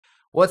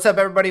What's up,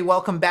 everybody?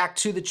 Welcome back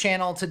to the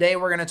channel. Today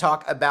we're going to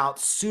talk about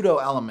pseudo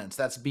elements.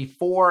 That's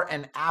before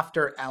and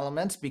after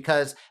elements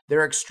because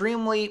they're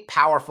extremely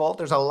powerful.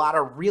 There's a lot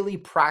of really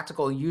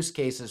practical use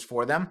cases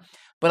for them,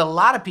 but a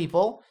lot of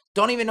people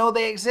don't even know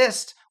they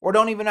exist or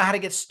don't even know how to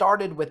get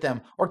started with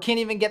them or can't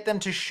even get them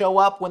to show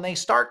up when they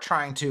start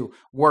trying to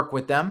work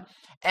with them.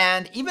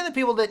 And even the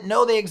people that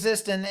know they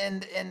exist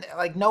and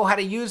like know how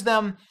to use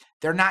them,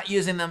 they're not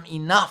using them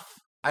enough,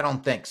 I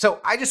don't think.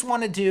 So I just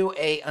want to do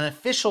an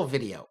official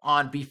video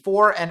on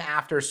before and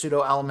after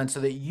pseudo elements so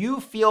that you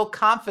feel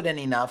confident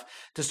enough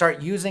to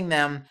start using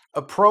them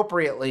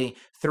appropriately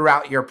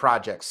throughout your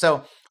project.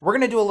 So we're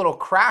going to do a little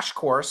crash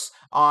course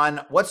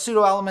on what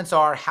pseudo elements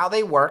are, how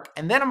they work,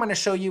 and then I'm going to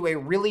show you a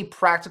really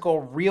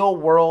practical, real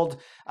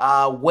world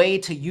way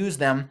to use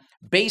them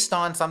based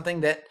on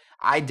something that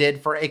I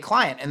did for a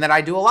client and that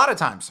I do a lot of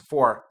times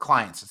for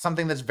clients. It's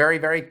something that's very,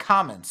 very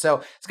common.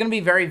 So it's going to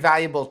be very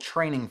valuable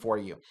training for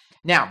you.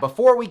 Now,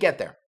 before we get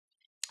there,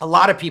 a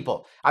lot of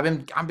people, I've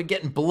been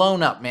getting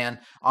blown up, man,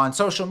 on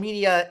social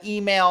media,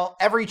 email,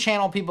 every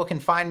channel people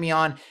can find me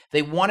on.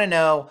 They want to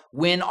know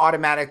when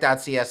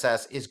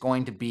Automatic.css is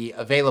going to be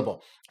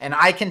available. And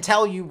I can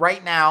tell you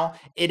right now,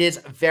 it is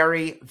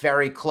very,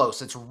 very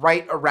close. It's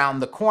right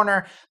around the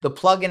corner. The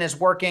plugin is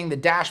working. The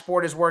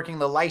dashboard is working.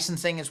 The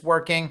licensing is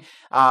working.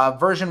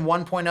 Version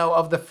 1.0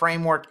 of the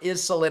framework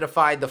is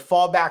solidified. The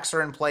fallbacks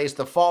are in place.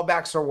 The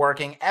fallbacks are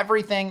working.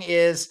 Everything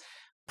is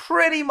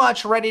pretty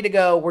much ready to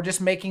go. We're just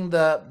making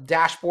the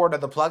dashboard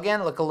of the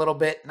plugin look a little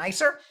bit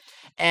nicer,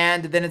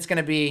 and then it's going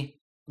to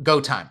be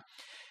go time.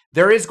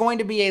 There is going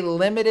to be a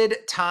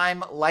limited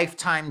time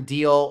lifetime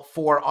deal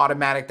for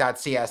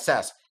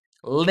Automatic.css.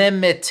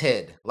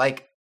 Limited,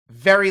 like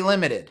very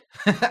limited.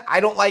 I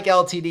don't like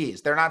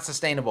LTDs. They're not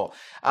sustainable.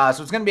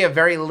 So it's going to be a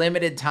very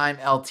limited time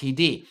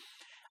LTD.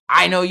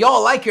 I know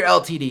y'all like your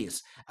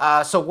LTDs.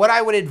 So what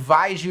I would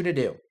advise you to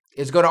do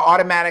is go to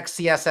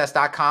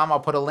automatic.css.com. I'll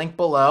put a link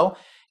below.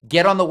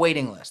 Get on the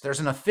waiting list. There's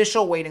an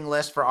official waiting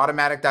list for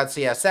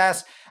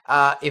Automatic.css.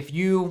 If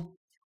you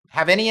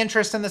have any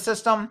interest in the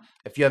system,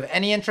 if you have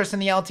any interest in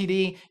the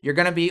LTD, you're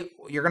going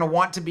to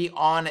want to be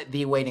on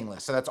the waiting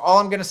list. So that's all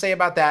I'm going to say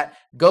about that.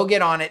 Go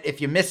get on it. If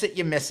you miss it,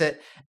 you miss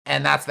it.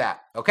 And that's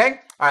that.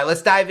 Okay. All right.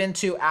 Let's dive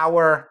into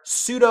our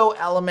pseudo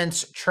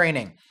elements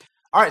training.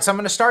 All right. So I'm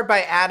going to start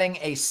by adding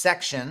a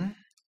section.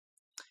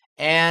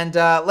 And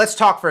let's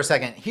talk for a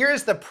second.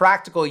 Here's the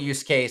practical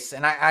use case.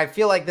 And I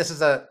feel like this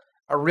is a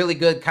really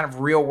good kind of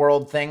real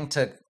world thing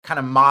to kind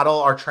of model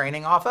our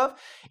training off of.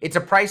 It's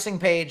a pricing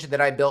page that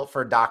I built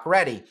for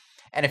DocReady.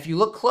 And if you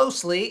look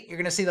closely, you're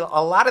going to see that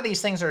a lot of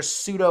these things are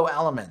pseudo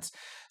elements.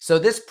 So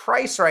this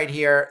price right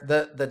here,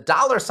 the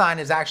dollar sign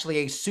is actually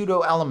a pseudo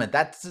element.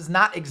 That does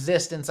not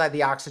exist inside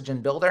the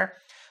Oxygen Builder.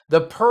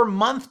 The per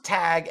month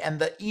tag and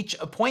the each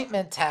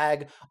appointment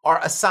tag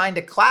are assigned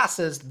to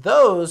classes.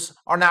 Those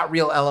are not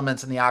real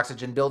elements in the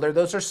Oxygen Builder.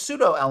 Those are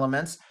pseudo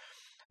elements.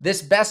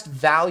 This best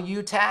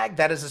value tag,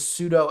 that is a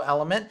pseudo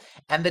element.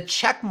 And the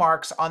check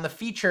marks on the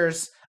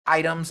features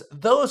items,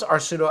 those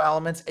are pseudo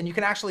elements. And you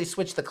can actually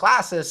switch the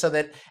classes so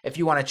that if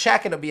you want to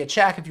check, it'll be a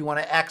check. If you want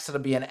to X, it'll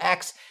be an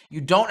X.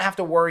 You don't have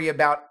to worry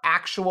about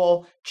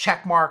actual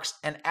check marks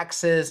and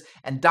X's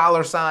and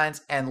dollar signs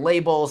and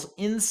labels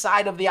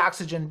inside of the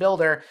Oxygen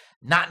Builder.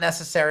 Not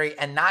necessary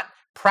and not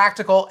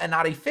practical and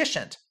not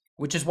efficient,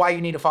 which is why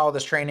you need to follow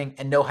this training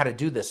and know how to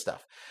do this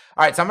stuff.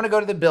 All right, so I'm going to go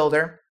to the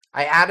builder.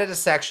 I added a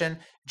section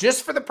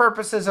just for the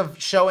purposes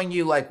of showing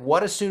you like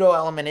what a pseudo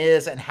element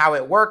is and how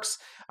it works.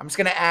 I'm just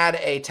going to add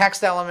a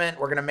text element.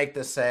 We're going to make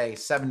this say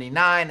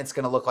 79. It's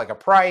going to look like a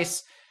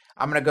price.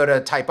 I'm going to go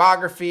to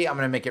typography. I'm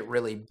going to make it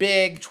really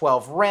big,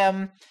 12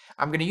 rem.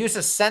 I'm going to use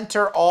a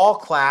center all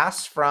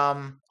class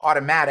from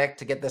Automatic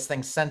to get this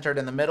thing centered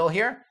in the middle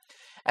here.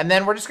 And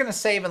then we're just going to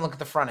save and look at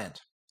the front end.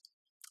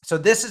 So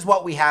this is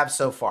what we have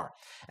so far.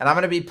 And I'm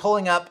going to be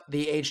pulling up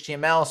the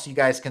HTML so you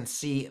guys can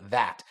see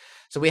that.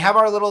 So we have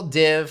our little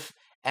div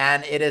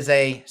and it is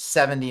a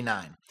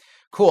 79.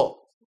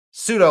 Cool.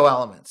 Pseudo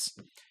elements.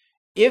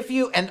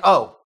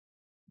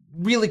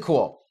 Really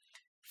cool.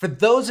 For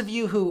those of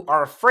you who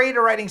are afraid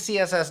of writing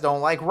CSS,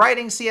 don't like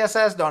writing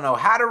CSS, don't know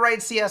how to write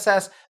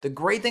CSS, the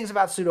great things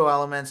about pseudo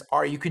elements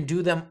are you can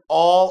do them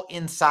all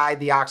inside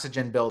the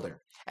Oxygen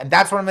Builder. And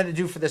that's what I'm going to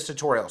do for this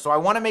tutorial. So I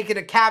want to make it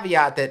a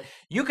caveat that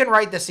you can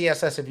write the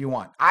CSS if you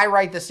want. I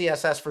write the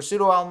CSS for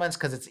pseudo elements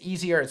because it's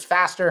easier, it's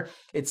faster,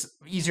 it's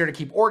easier to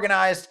keep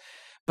organized.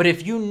 But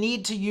if you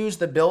need to use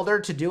the builder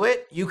to do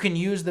it, you can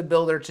use the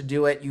builder to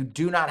do it. You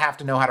do not have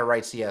to know how to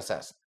write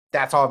CSS.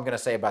 That's all I'm going to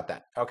say about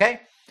that.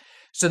 Okay.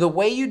 So the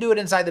way you do it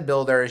inside the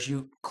builder is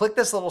you click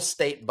this little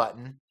state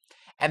button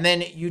and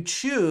then you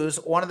choose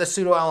one of the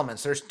pseudo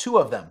elements. There's two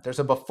of them. There's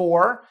a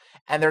before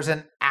and there's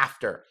an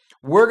after.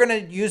 We're going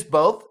to use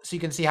both so you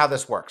can see how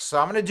this works. So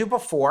I'm going to do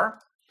before.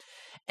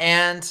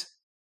 And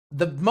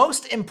the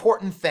most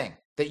important thing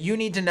that you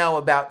need to know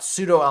about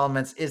pseudo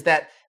elements is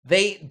that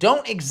they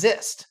don't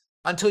exist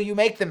until you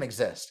make them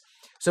exist.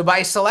 So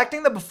by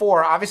selecting the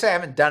before, obviously I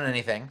haven't done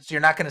anything, so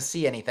you're not going to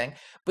see anything,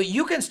 but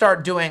you can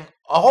start doing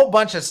a whole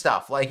bunch of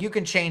stuff. Like you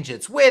can change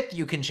its width,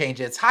 you can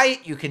change its height,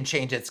 you can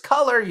change its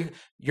color.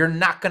 You're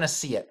not going to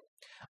see it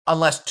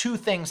unless two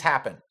things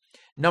happen.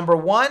 Number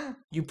one,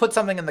 you put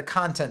something in the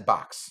content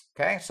box.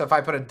 Okay, so if I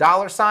put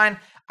a $sign,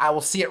 I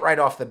will see it right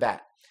off the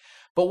bat.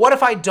 But what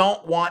if I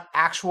don't want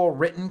actual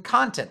written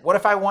content? What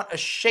if I want a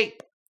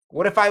shape?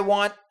 What if I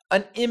want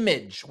an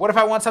image? What if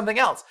I want something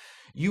else?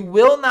 You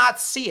will not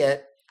see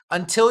it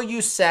until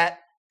you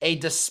set a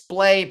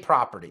display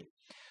property.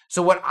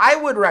 So what I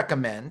would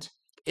recommend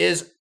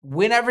is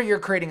whenever you're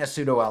creating a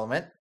pseudo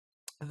element,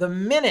 the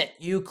minute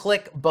you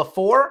click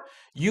before,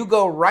 you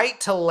go right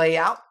to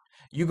layout,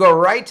 you go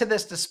right to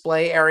this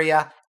display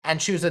area and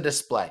choose a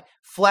display.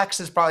 Flex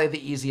is probably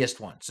the easiest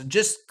one. So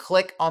just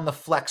click on the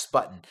flex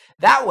button.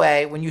 That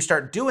way, when you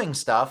start doing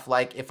stuff,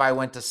 like if I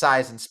went to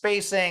size and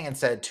spacing and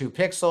said 2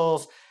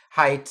 pixels,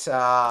 height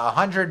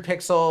 100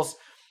 pixels,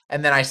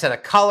 and then I set a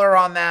color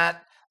on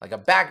that,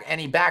 like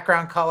any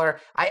background color,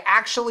 I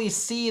actually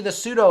see the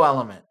pseudo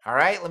element. All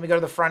right, let me go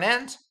to the front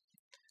end.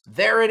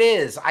 There it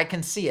is. I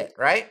can see it,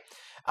 right?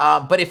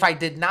 But if I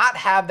did not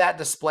have that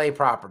display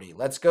property,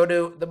 let's go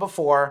to the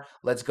before,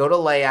 let's go to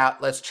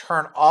layout, let's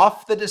turn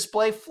off the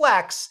display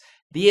flex,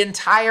 the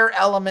entire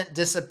element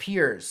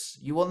disappears.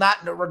 You will not,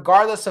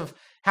 regardless of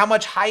how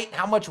much height,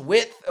 how much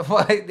width,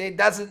 it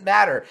doesn't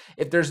matter.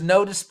 If there's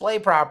no display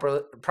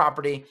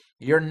property,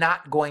 you're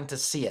not going to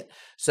see it.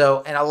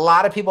 So, and a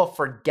lot of people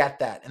forget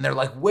that. And they're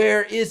like,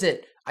 where is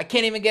it? I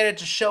can't even get it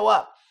to show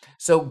up.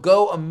 So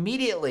go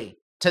immediately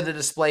to the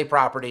display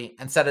property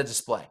and set a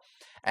display.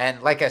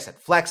 And like I said,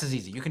 flex is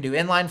easy. You can do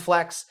inline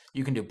flex.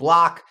 You can do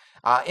block.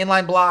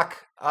 Inline block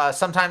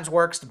sometimes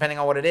works depending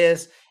on what it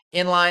is.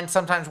 Inline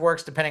sometimes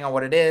works depending on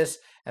what it is.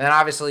 And then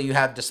obviously you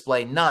have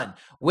display none,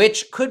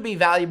 which could be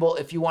valuable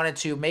if you wanted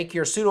to make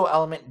your pseudo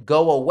element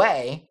go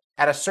away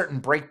at a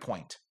certain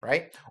breakpoint,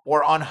 right?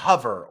 Or on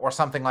hover or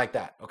something like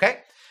that, okay?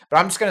 But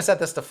I'm just going to set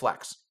this to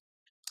flex.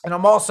 And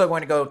I'm also going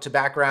to go to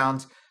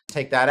background,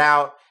 take that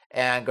out,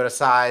 and go to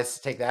size,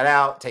 take that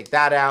out,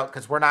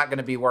 because we're not going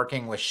to be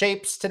working with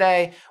shapes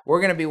today.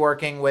 We're going to be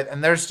working with,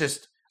 and there's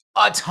just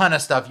a ton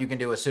of stuff you can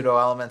do with pseudo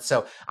elements.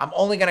 So I'm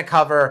only going to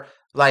cover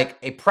like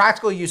a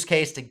practical use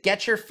case to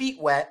get your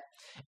feet wet,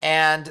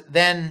 and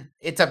then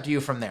it's up to you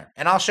from there.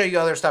 And I'll show you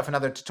other stuff in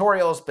other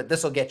tutorials, but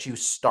this will get you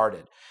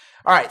started.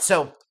 All right,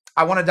 so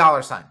I want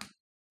a $sign.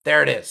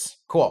 There it is.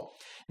 Cool.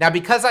 Now,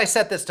 because I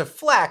set this to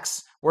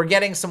flex, we're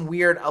getting some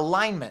weird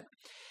alignment.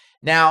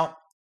 Now,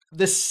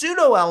 the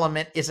pseudo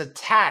element is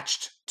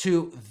attached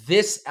to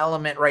this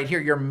element right here,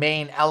 your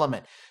main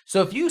element.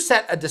 So if you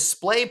set a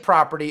display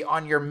property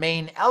on your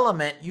main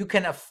element, you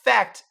can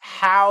affect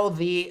how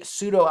the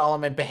pseudo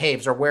element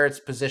behaves or where it's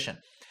positioned.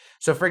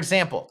 So for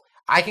example,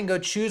 I can go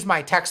choose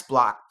my text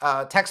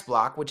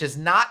block, which is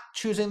not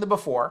choosing the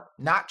before,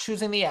 not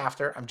choosing the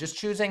after. I'm just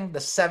choosing the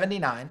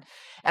 79,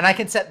 and I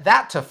can set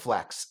that to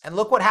flex. And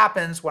look what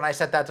happens when I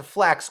set that to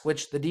flex,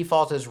 which the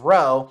default is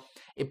row.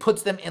 It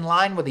puts them in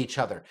line with each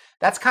other.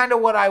 That's kind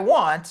of what I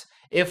want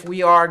if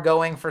we are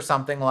going for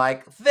something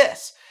like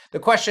this. The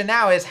question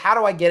now is, how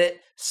do I get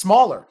it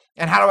smaller?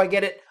 And how do I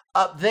get it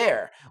up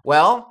there?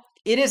 Well,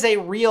 it is a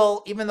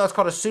real, even though it's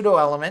called a pseudo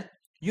element,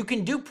 you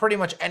can do pretty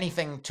much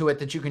anything to it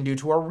that you can do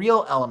to a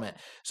real element.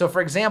 So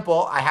for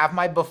example, I have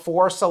my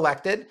before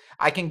selected.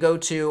 I can go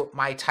to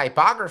my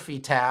typography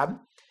tab,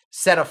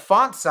 set a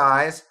font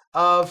size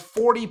of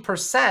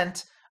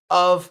 40%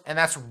 of, and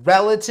that's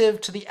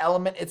relative to the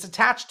element it's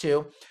attached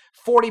to,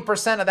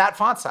 40% of that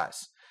font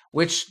size,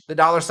 which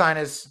the $sign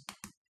is,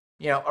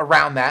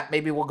 around that.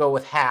 Maybe we'll go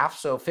with half,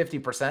 so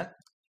 50%.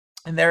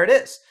 And there it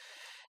is.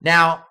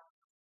 Now,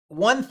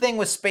 one thing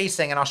with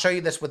spacing, and I'll show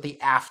you this with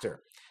the after.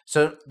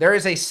 So there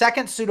is a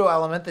second pseudo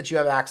element that you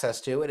have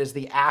access to. It is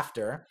the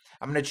after.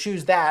 I'm going to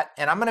choose that,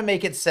 and I'm going to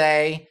make it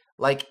say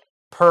like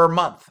per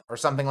month or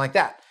something like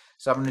that.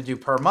 So I'm going to do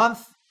per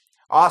month.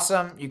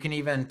 Awesome. You can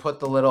even put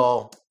the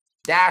little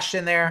dash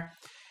in there.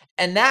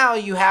 And now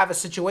you have a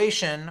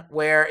situation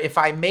where if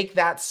I make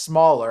that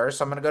smaller,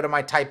 so I'm going to go to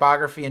my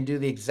typography and do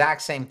the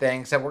exact same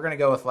thing, except we're going to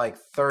go with like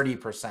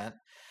 30%.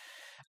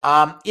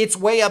 It's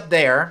way up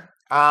there.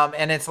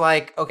 And it's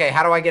like, okay,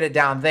 how do I get it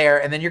down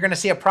there? And then you're going to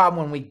see a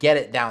problem when we get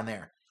it down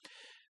there.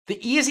 The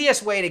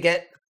easiest way to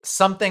get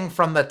something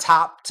from the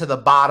top to the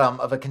bottom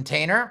of a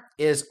container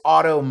is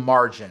auto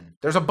margin.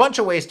 There's a bunch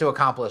of ways to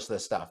accomplish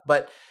this stuff,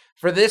 but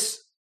for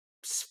this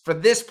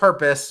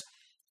purpose,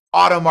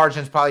 auto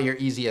margin is probably your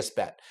easiest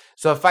bet.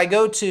 So if I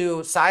go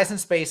to size and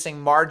spacing,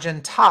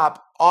 margin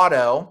top,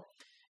 auto,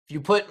 if you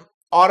put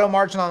auto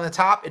margin on the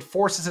top, it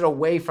forces it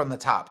away from the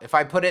top. If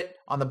I put it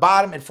on the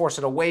bottom, it forces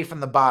it away from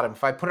the bottom.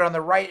 If I put it on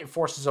the right, it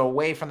forces it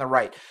away from the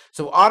right.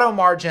 So auto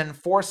margin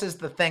forces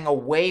the thing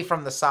away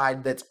from the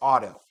side that's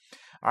auto.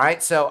 All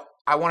right, so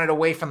I want it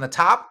away from the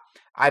top.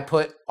 I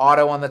put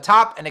auto on the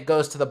top and it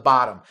goes to the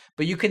bottom.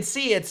 But you can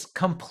see it's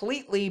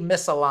completely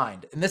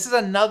misaligned. And this is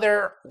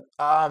another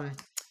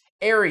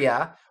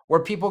area where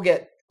people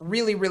get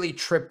really, really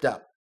tripped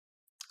up.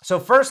 So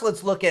first,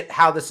 let's look at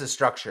how this is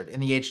structured in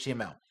the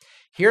HTML.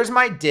 Here's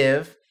my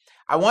div.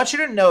 I want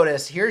you to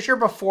notice, here's your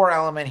before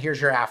element,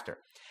 here's your after.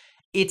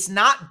 It's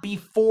not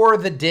before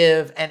the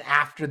div and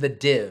after the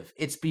div.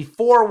 It's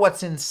before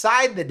what's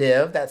inside the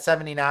div, that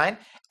 79,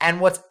 and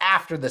what's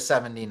after the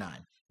 79.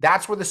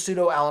 That's where the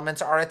pseudo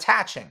elements are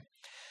attaching.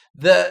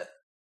 The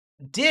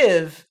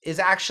div is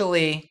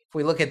actually, if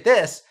we look at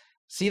this,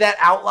 see that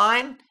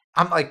outline?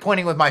 I'm like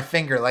pointing with my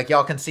finger, like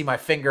y'all can see my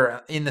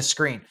finger in the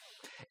screen.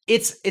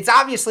 It's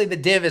obviously the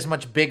div is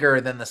much bigger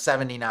than the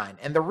 79.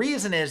 And the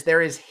reason is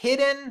there is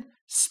hidden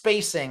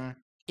spacing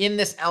in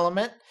this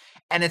element,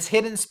 and it's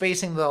hidden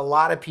spacing that a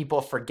lot of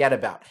people forget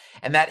about.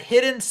 And that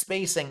hidden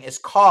spacing is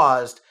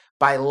caused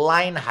by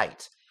line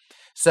height.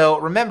 So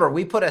remember,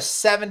 we put a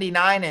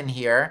 79 in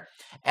here,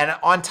 and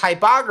on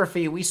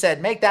typography, we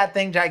said, make that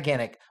thing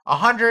gigantic,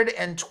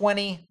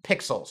 120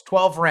 pixels,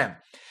 12 rem.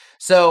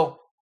 So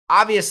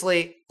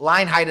obviously,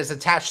 line height is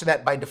attached to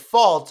that by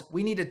default.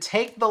 We need to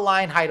take the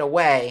line height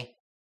away,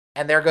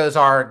 and there goes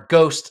our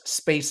ghost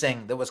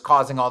spacing that was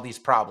causing all these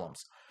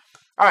problems.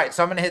 All right,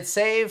 so I'm gonna hit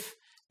save,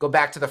 go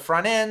back to the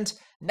front end.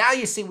 Now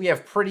you see we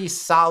have pretty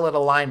solid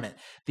alignment.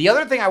 The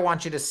other thing I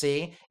want you to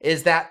see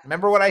is that,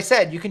 remember what I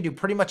said, you can do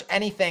pretty much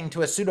anything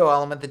to a pseudo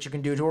element that you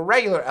can do to a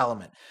regular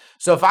element.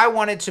 So if I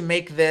wanted to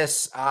make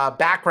this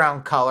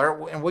background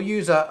color, and we'll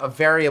use a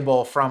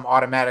variable from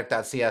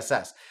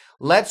Automatic.css.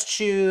 Let's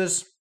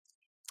choose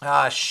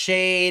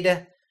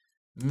shade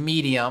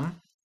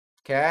medium,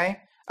 okay?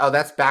 Oh,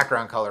 that's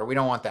background color. We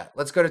don't want that.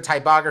 Let's go to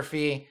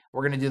typography.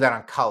 We're gonna do that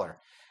on color.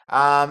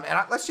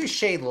 Let's do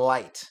shade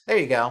light. There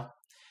you go.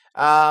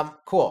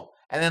 Cool.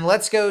 And then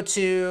let's go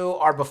to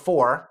our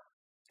before,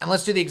 and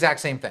let's do the exact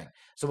same thing.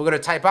 So we'll go to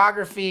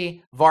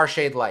typography, var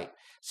shade light.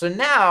 So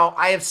now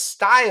I have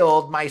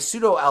styled my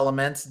pseudo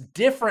elements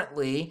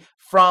differently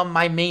from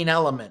my main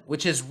element,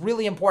 which is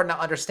really important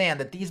to understand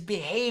that these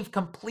behave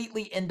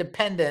completely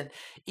independent,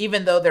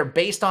 even though they're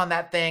based on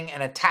that thing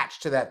and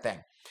attached to that thing.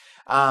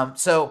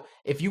 So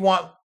if you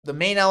want the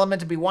main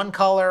element to be one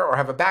color or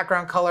have a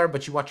background color,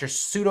 but you want your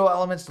pseudo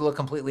elements to look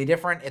completely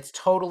different, it's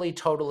totally,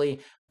 totally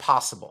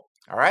possible.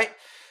 All right.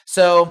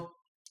 So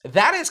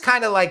that is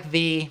kind of like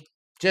the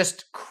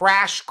just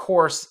crash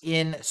course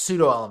in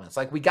pseudo elements.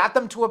 Like we got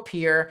them to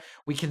appear.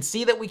 We can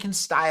see that we can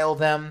style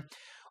them.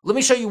 Let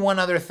me show you one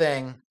other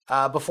thing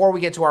before we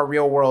get to our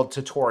real world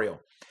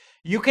tutorial.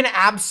 You can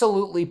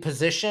absolutely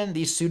position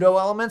these pseudo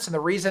elements. And the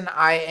reason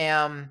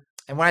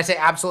and when I say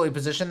absolutely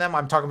position them,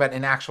 I'm talking about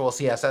in actual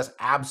CSS,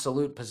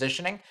 absolute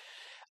positioning.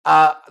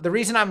 The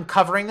reason I'm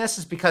covering this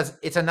is because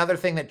it's another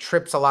thing that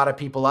trips a lot of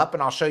people up,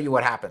 and I'll show you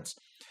what happens.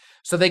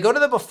 So they go to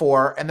the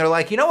before, and they're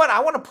like, you know what? I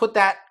want to put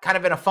that kind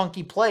of in a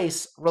funky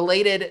place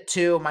related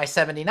to my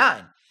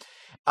 79.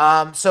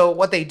 So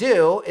what they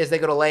do is they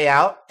go to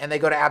layout, and they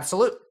go to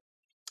absolute.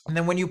 And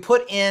then when you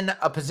put in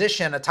a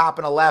position, a top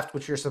and a left,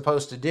 which you're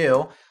supposed to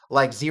do,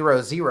 like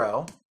 0,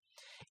 0,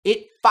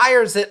 it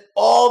fires it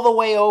all the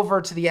way over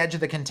to the edge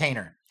of the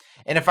container.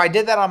 And if I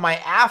did that on my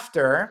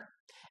after,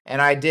 and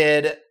I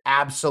did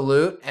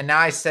absolute, and now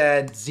I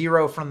said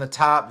 0 from the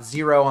top,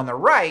 0 on the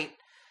right,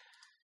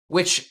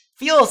 which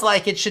feels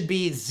like it should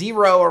be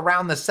 0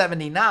 around the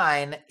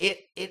 79,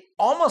 it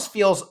almost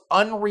feels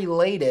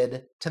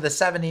unrelated to the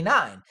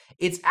 79.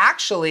 It's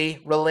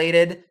actually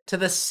related to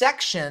the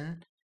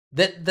section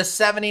that the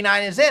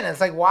 79 is in.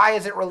 It's like, why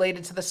is it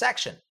related to the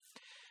section?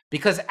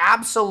 Because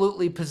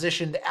absolutely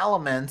positioned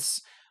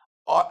elements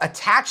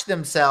attach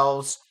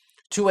themselves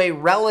to a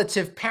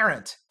relative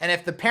parent. And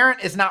if the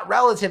parent is not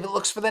relative, it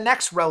looks for the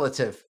next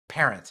relative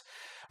parent.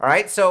 All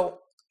right, so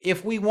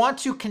if we want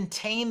to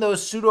contain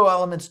those pseudo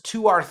elements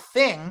to our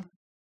thing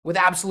with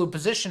absolute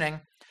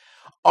positioning,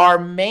 our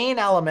main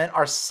element,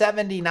 our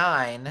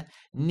 79,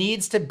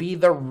 needs to be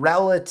the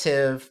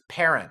relative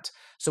parent.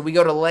 So we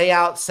go to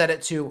layout, set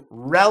it to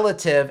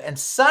relative, and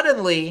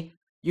suddenly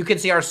you can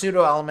see our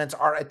pseudo elements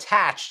are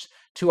attached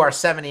to our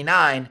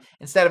 79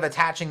 instead of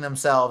attaching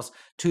themselves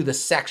to the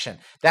section.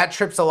 That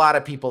trips a lot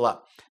of people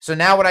up. So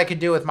now what I could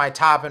do with my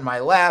top and my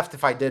left,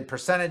 if I did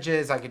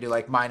percentages, I could do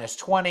like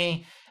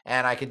 -20,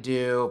 and I could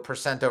do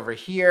percent over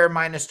here,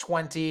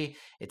 -20.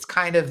 It's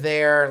kind of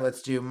there.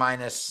 Let's do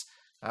minus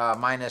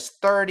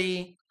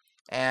 30,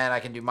 and I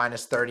can do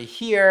 -30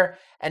 here.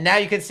 And now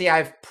you can see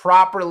I've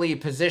properly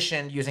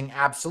positioned using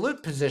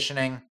absolute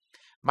positioning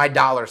my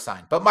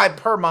 $sign, but my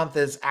per month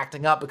is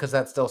acting up because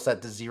that's still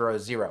set to 0,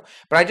 0.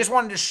 But I just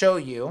wanted to show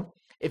you,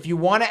 if you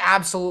want to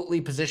absolutely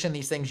position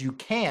these things, you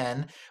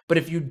can, but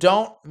if you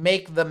don't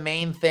make the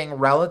main thing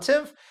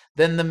relative,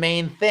 then the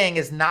main thing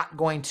is not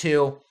going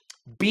to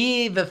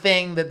be the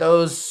thing that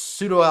those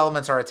pseudo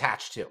elements are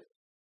attached to,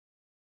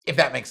 if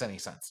that makes any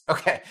sense.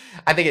 Okay,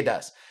 I think it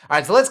does. All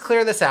right, so let's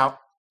clear this out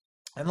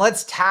and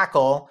let's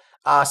tackle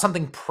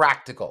something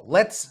practical.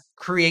 Let's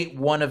create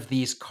one of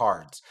these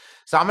cards.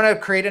 So I'm going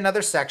to create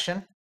another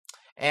section,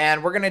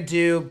 and we're going to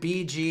do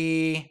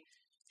BG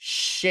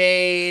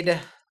shade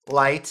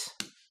light.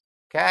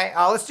 Okay,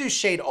 let's do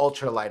shade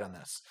ultra light on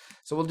this.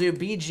 So we'll do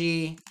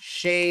BG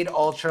shade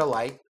ultra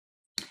light.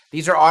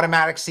 These are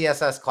automatic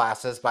CSS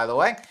classes, by the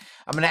way.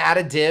 I'm going to add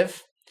a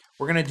div.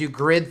 We're going to do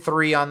grid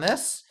 3 on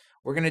this.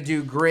 We're going to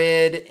do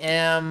grid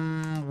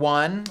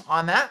M1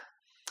 on that.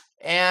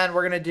 And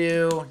we're going to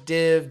do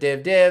div.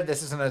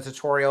 This isn't a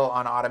tutorial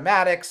on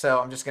automatic, so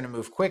I'm just going to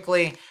move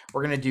quickly.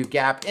 We're going to do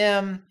gap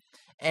M,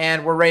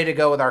 and we're ready to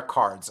go with our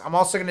cards. I'm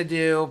also going to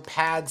do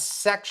pad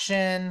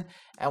section,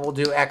 and we'll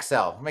do XL.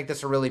 We'll make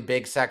this a really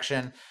big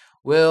section.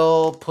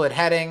 We'll put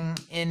heading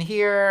in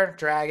here,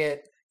 drag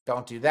it.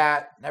 Don't do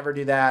that. Never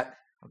do that.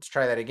 Let's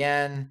try that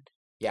again.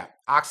 Yeah,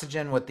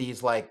 Oxygen with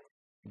these like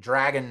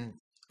drag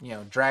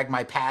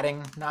my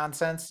padding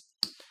nonsense.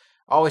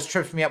 Always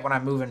trips me up when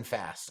I'm moving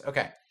fast.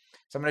 Okay.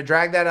 So I'm going to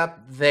drag that up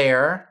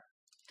there.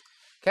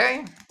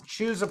 Okay,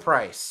 choose a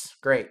price.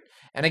 Great.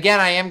 And again,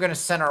 I am going to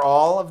center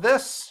all of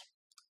this.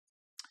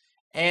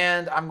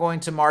 And I'm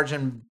going to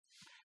margin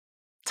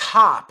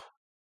top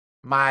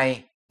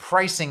my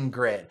pricing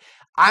grid.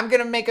 I'm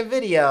going to make a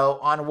video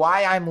on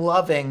why I'm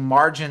loving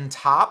margin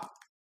top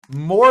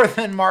more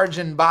than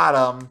margin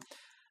bottom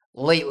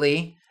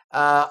lately.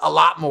 A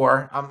lot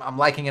more. I'm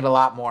liking it a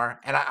lot more.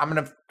 And I'm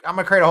going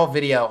to create a whole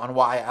video on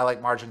why I like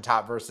margin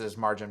top versus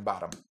margin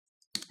bottom.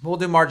 We'll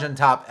do margin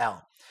top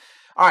L.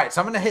 All right, so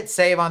I'm going to hit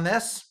save on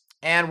this,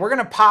 and we're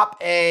going to pop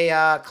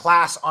a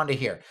class onto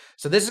here.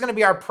 So this is going to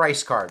be our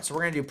price card. So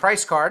we're going to do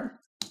price card,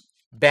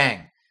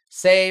 bang,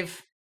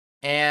 save,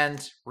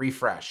 and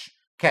refresh.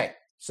 Okay,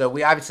 so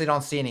we obviously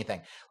don't see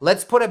anything.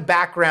 Let's put a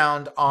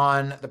background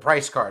on the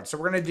price card. So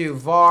we're going to do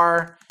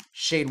var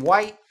shade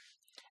white,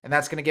 and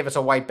that's going to give us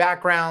a white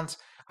background.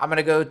 I'm going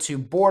to go to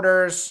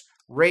borders,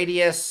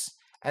 radius,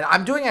 and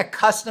I'm doing a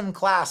custom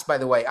class, by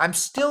the way. I'm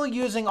still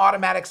using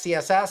automatic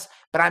CSS,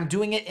 but I'm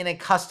doing it in a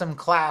custom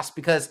class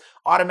because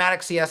automatic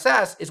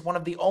CSS is one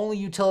of the only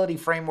utility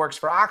frameworks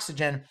for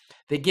Oxygen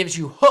that gives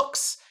you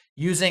hooks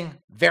using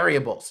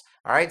variables.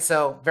 All right,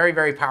 so very,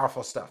 very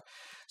powerful stuff.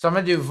 So I'm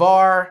going to do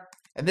var,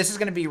 and this is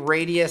going to be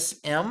radius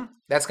M.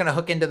 That's going to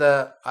hook into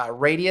the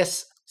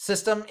radius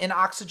system in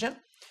Oxygen,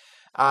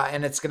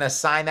 and it's going to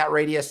assign that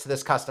radius to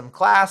this custom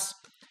class.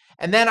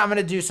 And then I'm going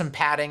to do some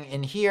padding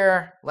in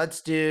here. Let's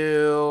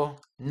do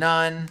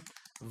none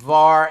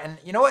var. And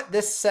you know what?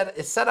 This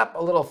is set up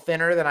a little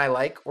thinner than I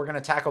like. We're going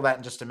to tackle that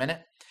in just a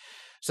minute.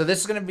 So this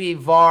is going to be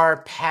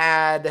var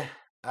pad,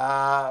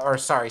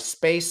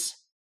 space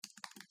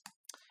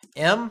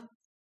M.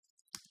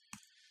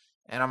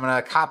 And I'm going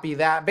to copy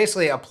that,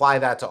 basically apply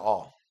that to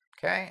all.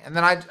 Okay. And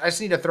then I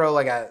just need to throw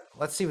like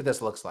let's see what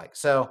this looks like.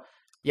 So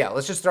yeah,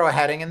 let's just throw a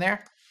heading in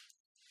there.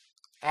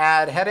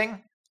 Add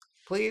heading,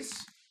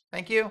 please.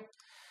 Thank you.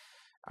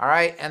 All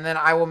right, and then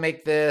I will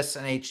make this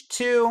an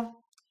H2.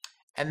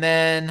 And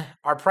then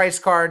our price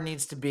card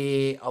needs to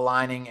be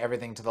aligning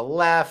everything to the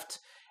left.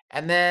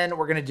 And then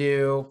we're going to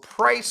do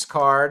price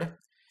card.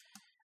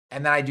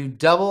 And then I do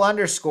double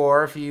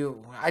underscore.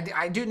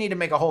 I do need to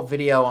make a whole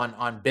video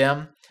on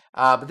BIM.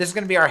 But this is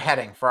going to be our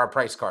heading for our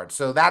price card.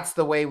 So that's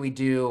the way we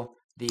do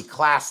the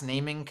class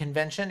naming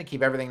convention to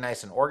keep everything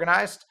nice and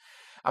organized.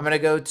 I'm going to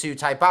go to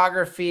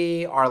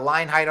typography. Our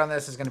line height on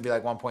this is going to be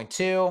like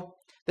 1.2.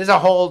 This is a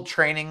whole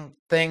training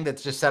thing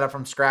that's just set up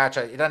from scratch.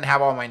 It doesn't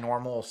have all my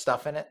normal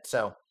stuff in it.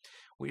 So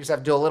we just have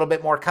to do a little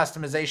bit more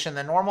customization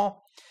than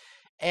normal.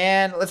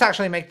 And let's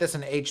actually make this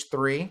an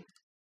H3.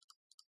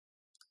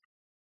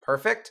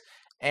 Perfect.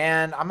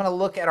 And I'm going to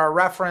look at our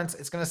reference.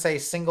 It's going to say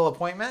single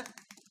appointment.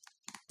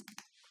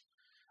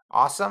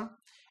 Awesome.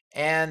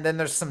 And then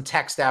there's some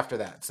text after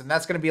that. So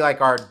that's going to be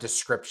like our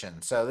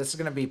description. So this is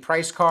going to be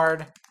price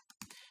card,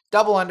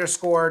 double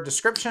underscore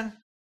description.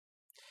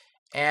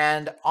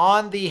 And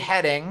on the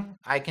heading,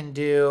 I can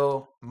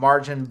do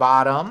margin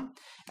bottom,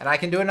 and I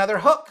can do another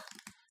hook,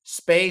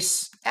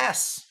 space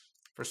S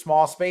for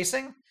small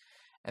spacing,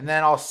 and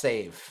then I'll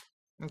save.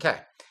 Okay.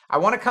 I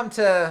want to come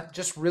to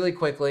just really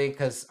quickly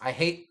because I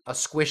hate a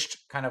squished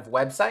kind of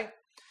website.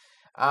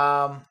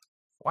 Why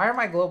are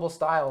my global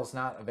styles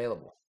not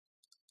available?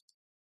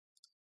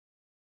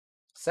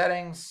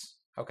 Settings.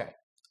 Okay.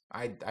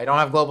 I don't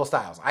have global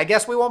styles. I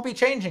guess we won't be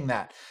changing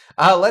that.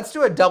 Let's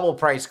do a double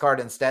price card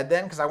instead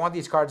then, because I want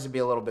these cards to be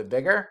a little bit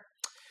bigger.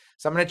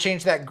 So I'm going to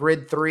change that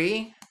grid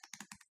 3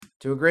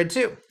 to a grid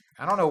 2.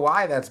 I don't know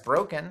why that's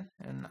broken.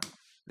 And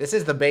this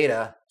is the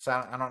beta, so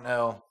I don't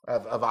know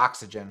of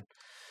Oxygen.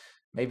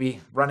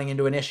 Maybe running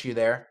into an issue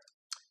there.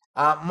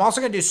 I'm also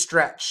going to do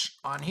stretch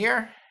on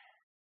here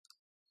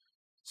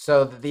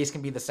so that these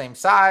can be the same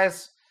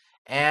size.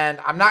 And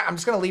I'm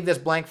just going to leave this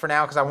blank for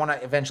now because I want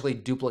to eventually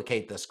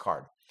duplicate this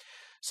card.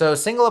 So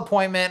single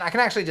appointment, I can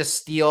actually just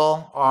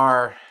steal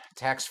our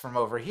text from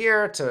over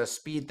here to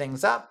speed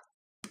things up.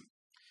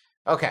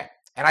 Okay,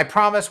 and I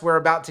promise we're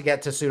about to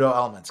get to pseudo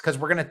elements because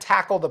we're going to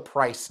tackle the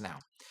price now.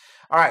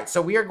 All right,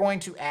 so we are going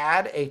to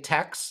add a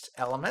text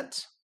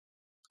element.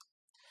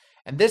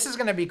 And this is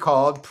going to be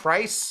called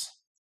price,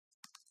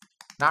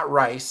 not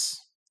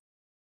rice,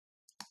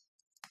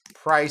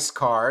 price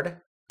card,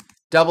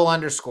 double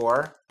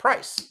underscore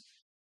price.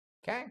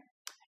 Okay.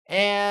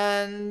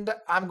 And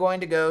I'm going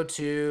to go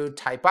to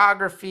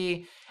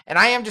typography, and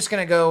I am just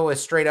going to go with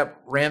straight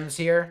up rims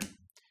here.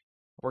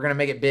 We're going to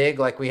make it big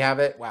like we have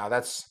it. Wow,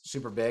 that's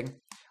super big.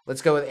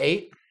 Let's go with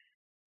 8.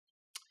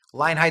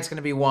 Line height's going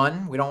to be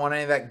 1. We don't want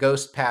any of that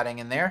ghost padding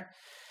in there.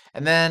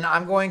 And then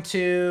I'm going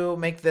to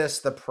make this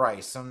the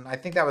price. I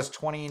think that was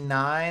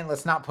 29.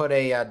 Let's not put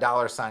a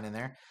dollar sign in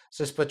there. Let's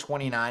just put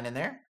 29 in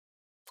there.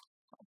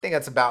 I think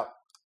that's about,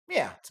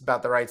 yeah, it's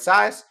about the right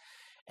size.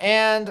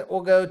 And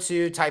we'll go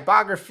to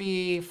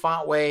typography,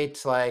 font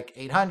weight, like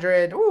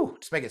 800. Ooh,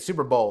 just make it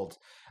super bold.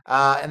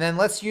 And then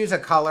let's use a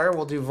color.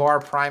 We'll do var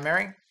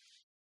primary.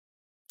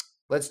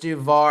 Let's do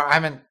var. I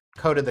haven't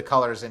coded the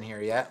colors in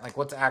here yet. Like,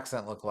 what's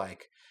accent look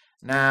like?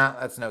 Nah,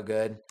 that's no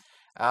good.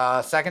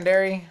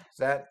 Secondary, is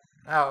that?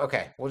 Oh,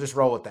 okay. We'll just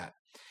roll with that.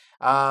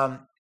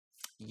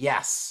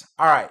 Yes.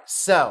 All right.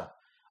 So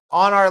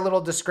on our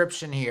little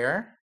description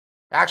here,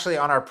 actually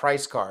on our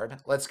price card,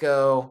 let's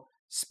go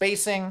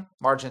spacing,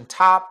 margin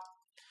top.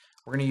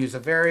 We're going to use a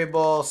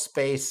variable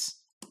space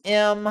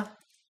M,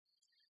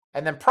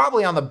 and then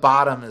probably on the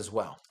bottom as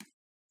well,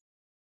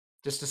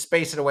 just to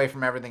space it away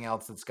from everything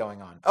else that's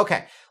going on.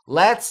 Okay,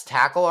 let's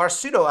tackle our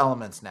pseudo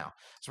elements now.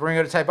 So we're going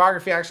to go to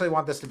typography. I actually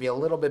want this to be a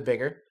little bit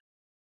bigger.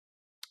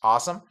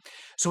 Awesome.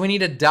 So we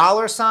need a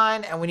dollar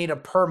sign and we need a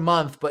per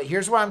month, but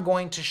here's what I'm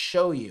going to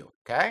show you,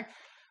 okay?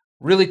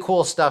 Really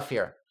cool stuff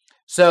here.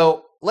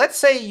 So let's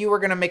say you were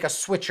going to make a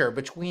switcher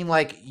between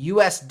like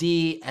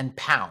USD and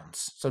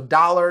pounds. So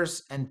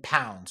dollars and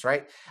pounds,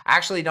 right? I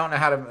actually don't know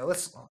how to,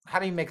 how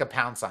do you make a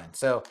pound sign?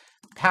 So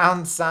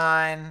pound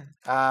sign,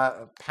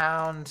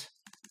 pound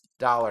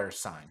dollar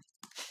sign.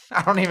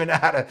 I don't even know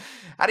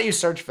how do you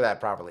search for that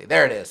properly?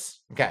 There it is.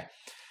 Okay,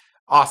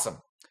 awesome.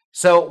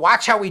 So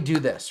watch how we do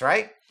this,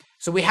 right?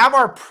 So we have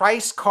our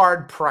price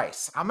card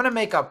price. I'm going to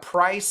make a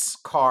price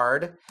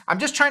card. I'm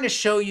just trying to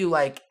show you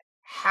like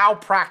how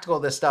practical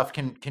this stuff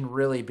can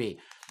really be.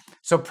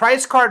 So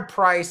price card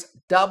price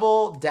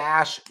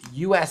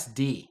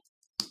 $USD.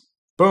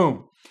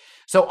 Boom.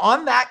 So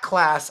on that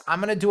class, I'm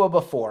going to do a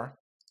before,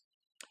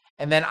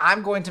 and then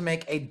I'm going to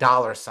make a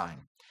dollar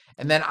sign.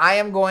 And then I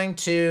am going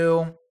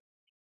to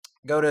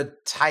go to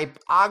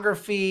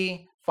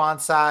typography,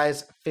 font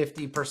size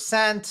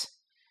 50%.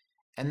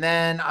 And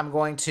then I'm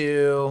going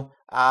to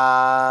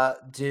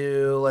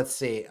do, let's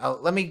see,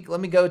 let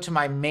me go to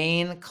my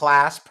main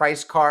class,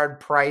 price card,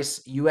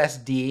 price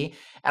USD,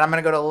 and I'm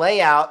going to go to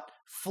layout,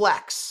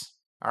 flex.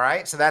 All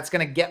right, so that's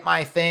going to get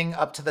my thing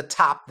up to the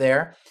top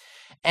there.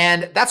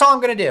 And that's all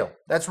I'm going to do.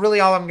 That's really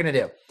all I'm going to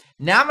do.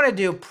 Now I'm going to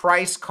do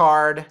price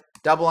card,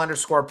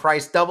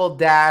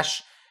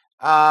 _price,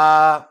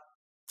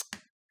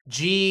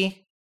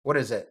 G, what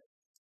is it?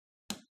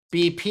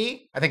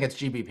 BP? I think it's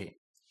GBP.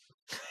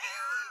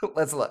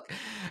 Let's look.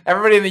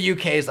 Everybody in the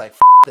UK is like, F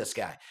this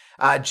guy.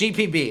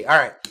 GPB. All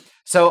right.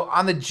 So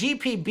on the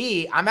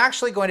GPB, I'm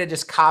actually going to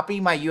just copy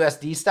my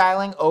USD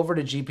styling over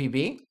to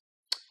GPB.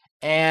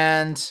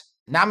 And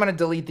now I'm going to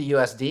delete the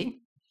USD.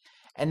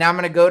 And now I'm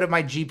going to go to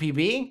my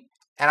GPB.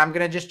 And I'm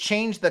going to just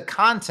change the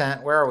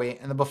content, where are we,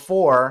 in the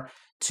before,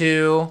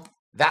 to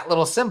that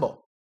little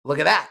symbol. Look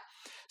at that.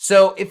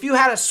 So if you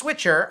had a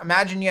switcher,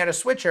 imagine you had a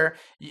switcher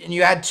and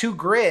you had 2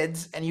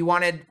 grids and you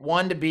wanted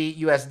one to be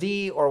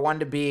USD or one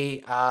to be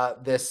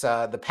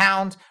the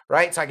pound,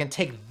 right? So I can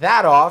take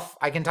that off.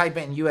 I can type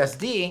in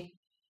USD,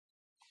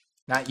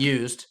 not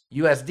used,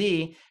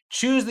 USD,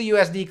 choose the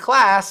USD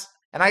class,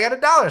 and I got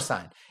a dollar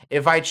sign.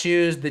 If I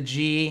choose the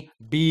GBP,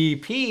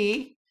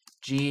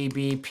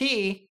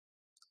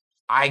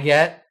 I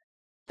get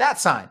that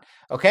sign.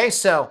 Okay,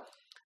 so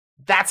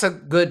that's a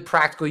good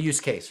practical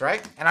use case,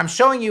 right? And I'm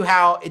showing you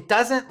how it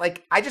doesn't,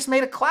 like, I just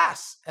made a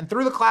class and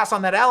threw the class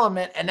on that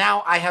element, and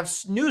now I have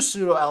new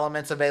pseudo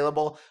elements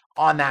available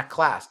on that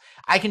class.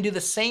 I can do the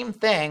same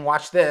thing.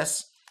 Watch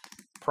this.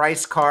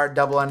 Price card,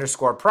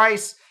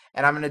 _price,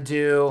 and I'm going to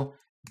do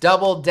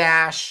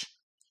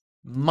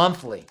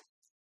 $monthly.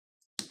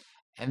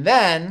 And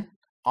then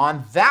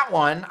on that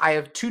one, I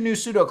have 2 new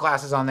pseudo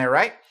classes on there,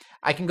 right?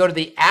 I can go to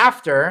the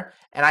after,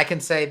 and I can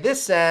say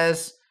this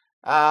says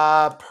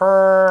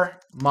per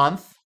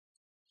month,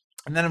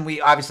 and then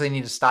we obviously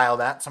need to style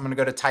that. So I'm going to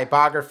go to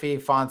typography,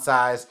 font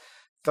size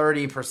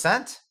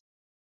 30%.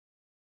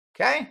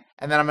 Okay,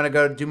 and then I'm going to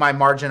go do my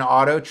margin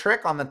auto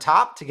trick on the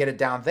top to get it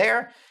down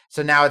there.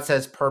 So now it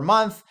says per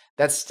month.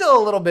 That's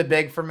still a little bit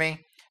big for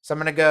me, so I'm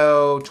going to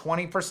go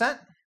 20%.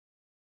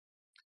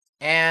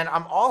 And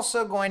I'm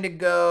also going to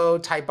go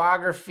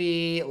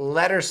typography,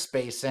 letter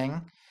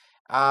spacing,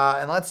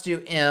 and let's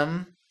do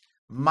M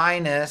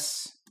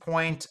minus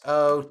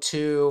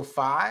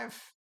 0.025.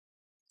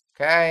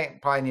 Okay,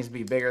 probably needs to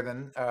be bigger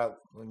than,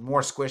 more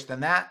squished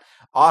than that.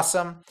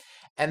 Awesome.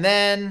 And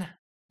then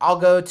I'll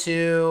go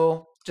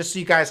to, just so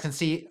you guys can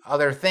see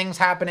other things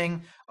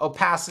happening,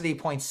 opacity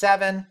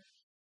 0.7.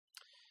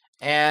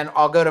 And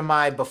I'll go to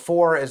my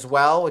before as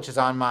well, which is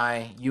on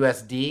my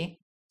USD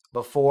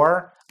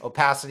before,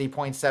 opacity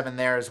 0.7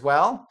 there as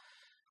well.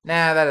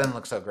 Nah, that doesn't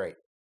look so great.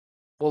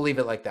 We'll leave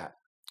it like that.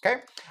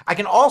 Okay. I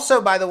can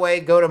also, by the way,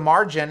 go to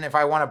margin if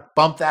I want to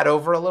bump that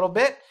over a little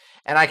bit,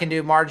 and I can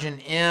do margin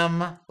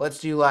M. Let's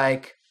do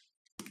like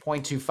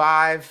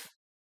 0.25,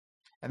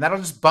 And that'll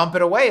just bump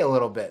it away a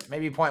little bit,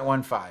 maybe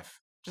 0.15.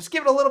 Just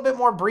give it a little bit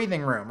more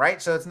breathing room,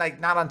 right? So it's like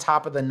not on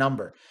top of the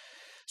number.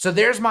 So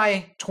there's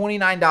my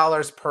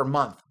 $29 per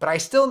month, but I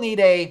still need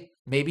a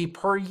maybe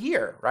per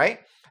year, right?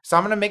 So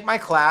I'm going to make my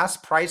class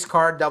price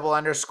card double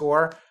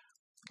underscore.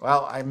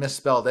 Well, I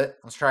misspelled it.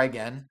 Let's try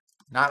again.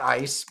 Not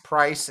ice,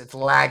 price. It's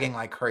lagging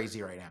like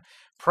crazy right now.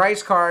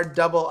 Price card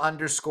double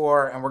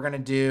underscore, and we're going to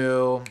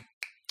do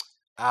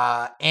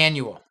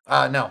annual.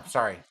 No,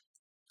 sorry.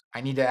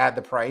 I need to add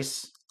the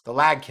price. The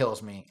lag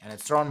kills me, and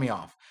it's throwing me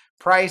off.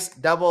 Price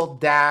double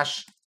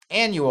dash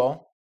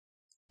annual.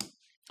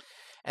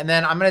 And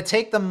then I'm going to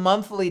take the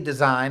monthly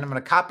design. I'm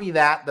going to copy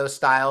those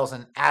styles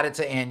and add it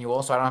to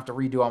annual so I don't have to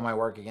redo all my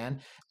work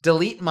again.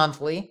 Delete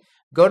monthly.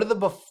 Go to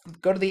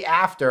the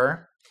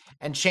after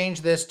and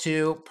change this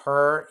to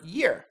per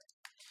year.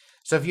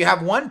 So if you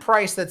have one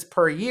price that's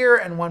per year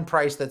and one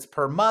price that's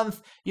per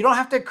month, you don't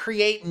have to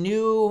create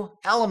new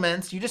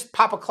elements. You just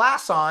pop a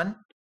class on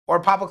or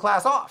pop a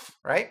class off,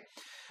 right?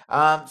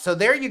 So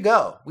there you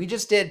go. We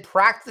just did,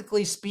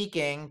 practically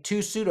speaking,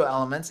 2 pseudo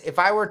elements. If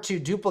I were to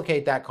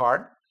duplicate that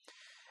card,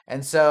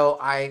 and so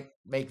I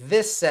make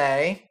this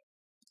say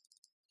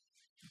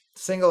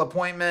single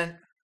appointment,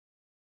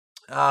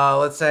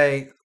 let's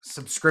say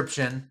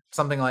subscription,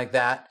 something like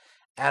that.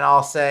 And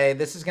I'll say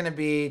this is going to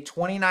be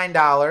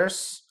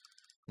 $29.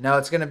 No,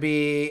 it's going to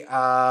be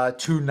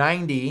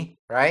 $290,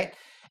 right?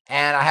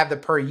 And I have the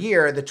per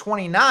year. The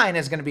 29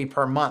 is going to be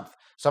per month.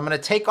 So I'm going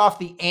to take off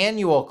the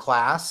annual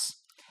class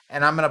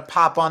and I'm going to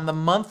pop on the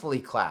monthly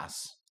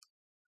class.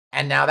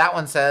 And now that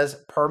one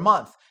says per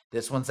month.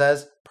 This one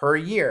says per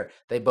year.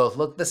 They both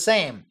look the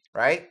same,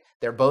 right?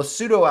 They're both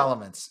pseudo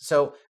elements.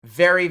 So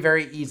very,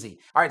 very easy.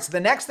 All right, so the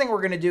next thing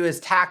we're going to do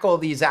is tackle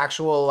these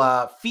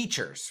actual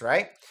features,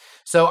 right?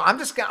 So I'm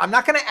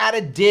not going to add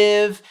a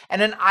div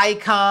and an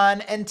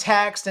icon and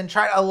text and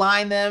try to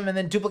align them and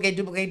then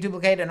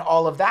duplicate, and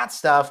all of that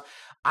stuff.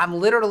 I'm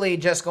literally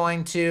just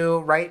going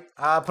to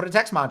put a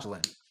text module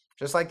in,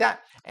 just like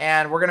that.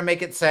 And we're going to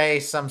make it say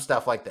some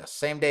stuff like this.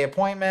 Same day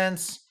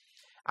appointments.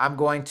 I'm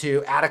going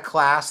to add a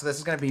class. So this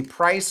is going to be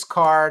price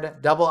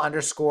card double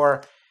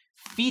underscore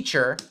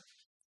feature,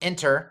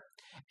 enter.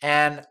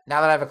 And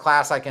now that I have a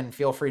class, I can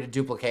feel free to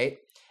duplicate.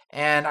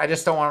 And I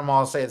just don't want them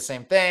all to say the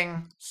same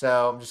thing.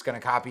 So I'm just going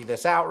to copy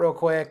this out real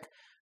quick.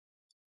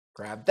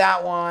 Grab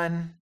that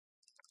one.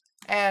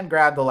 And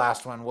grab the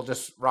last one. We'll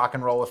just rock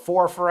and roll with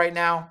 4 for right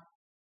now.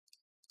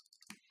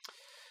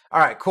 All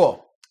right,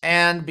 cool.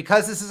 And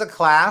because this is a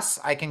class,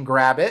 I can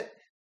grab it.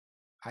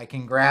 I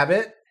can grab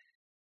it.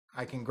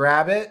 I can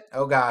grab it.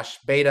 Oh gosh,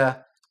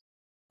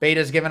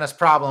 Beta's giving us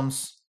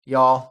problems,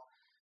 y'all.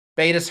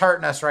 Beta's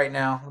hurting us right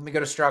now. Let me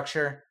go to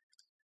structure.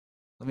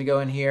 Let me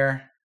go in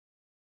here.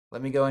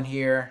 Let me go in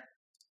here.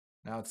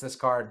 No, it's this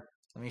card.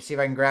 Let me see if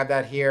I can grab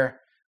that here.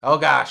 Oh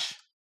gosh,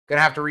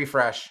 gonna have to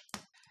refresh.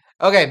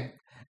 Okay,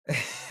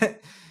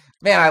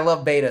 man, I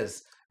love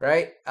betas,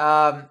 right?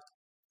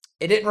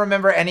 It didn't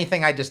remember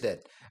anything I just did.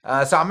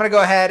 So I'm gonna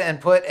go ahead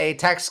and put a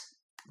text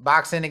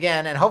box in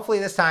again, and hopefully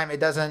this time it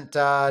doesn't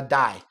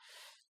die.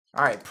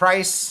 All right,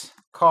 price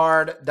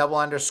card double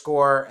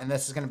underscore, and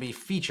this is gonna be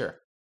feature.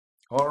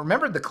 Well,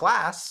 remember the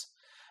class.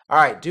 All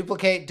right,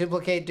 duplicate,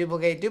 duplicate,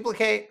 duplicate,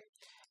 duplicate.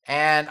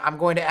 And I'm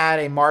going to add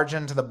a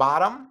margin to the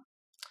bottom.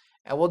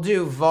 And we'll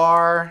do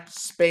var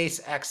space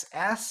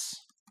XS.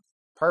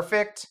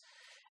 Perfect.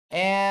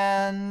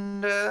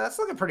 And that's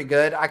looking pretty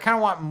good. I kind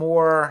of want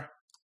more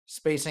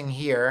spacing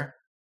here.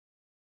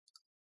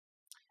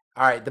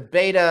 All right, the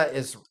beta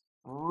is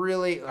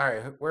really, all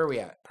right, where are we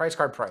at? Price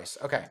card price.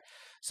 Okay.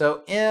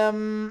 So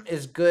M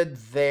is good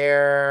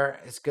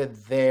there. It's good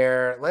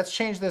there. Let's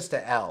change this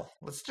to L.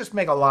 Let's just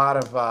make a lot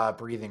of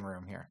breathing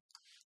room here.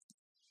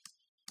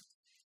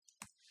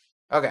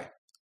 Okay,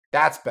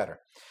 that's better.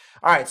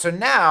 All right, so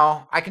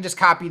now I can just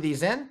copy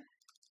these in.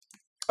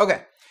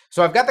 Okay,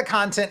 so I've got the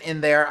content in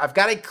there. I've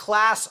got a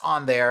class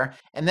on there.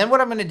 And then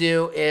what I'm going to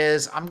do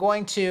is I'm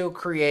going to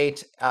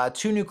create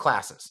 2 new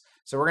classes.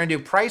 So we're going to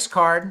do price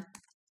card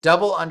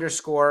double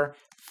underscore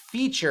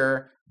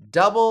feature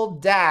double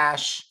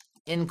dash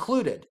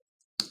included.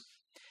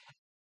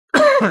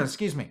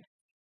 Excuse me.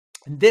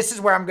 And this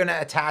is where I'm going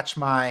to attach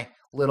my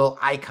little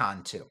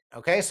icon to.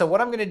 Okay, so what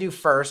I'm going to do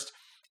first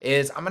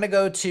is I'm going to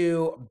go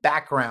to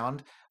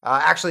background,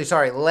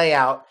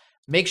 layout.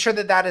 Make sure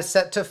that that is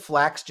set to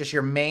flex, just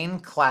your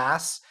main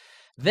class.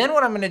 Then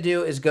what I'm going to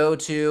do is go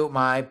to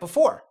my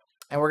before,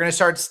 and we're going to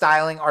start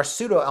styling our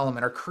pseudo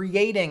element or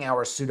creating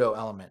our pseudo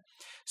element.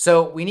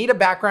 So we need a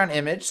background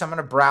image. So I'm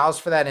going to browse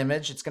for that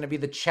image. It's going to be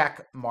the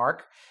check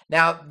mark.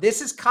 Now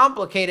this is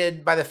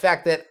complicated by the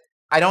fact that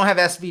I don't have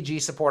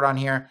SVG support on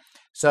here.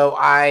 So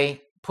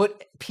I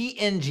put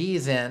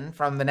PNGs in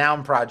from the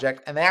Noun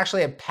project, and they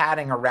actually have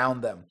padding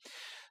around them.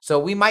 So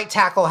we might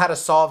tackle how to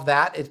solve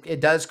that. It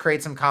does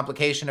create some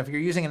complication. If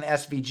you're using an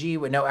SVG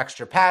with no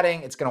extra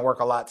padding, it's going to work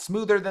a lot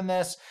smoother than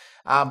this.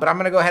 But I'm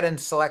going to go ahead and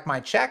select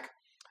my check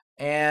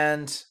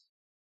and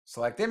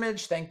select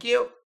image. Thank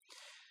you.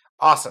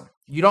 Awesome.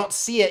 You don't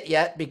see it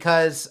yet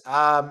because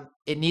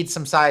it needs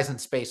some size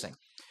and spacing.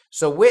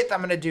 So width, I'm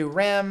going to do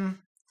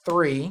rem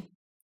 3.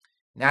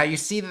 Now you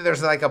see that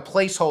there's like a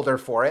placeholder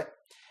for it.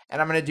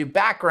 And I'm going to do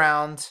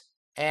background,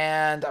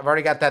 and I've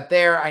already got that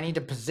there. I need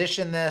to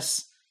position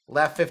this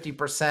left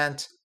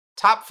 50%,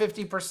 top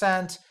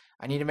 50%.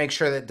 I need to make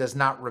sure that it does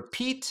not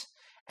repeat.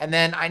 And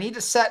then I need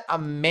to set a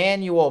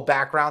manual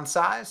background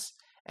size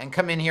and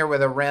come in here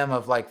with a rem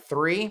of like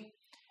 3.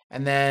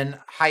 And then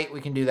height,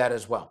 we can do that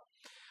as well.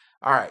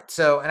 All right,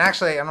 so, and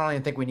actually, I don't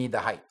even think we need the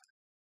height.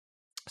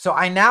 So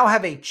I now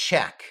have a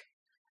check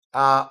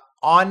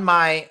on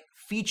my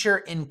feature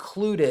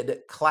included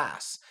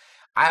class.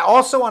 I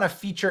also want a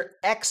feature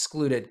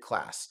excluded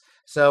class.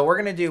 So we're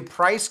going to do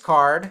price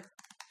card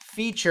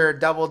feature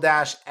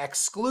 --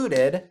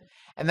 excluded.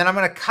 And then I'm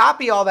going to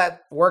copy all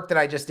that work that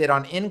I just did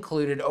on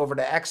included over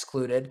to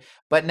excluded.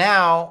 But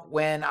now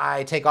when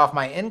I take off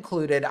my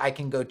included, I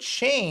can go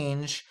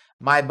change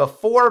my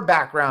before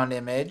background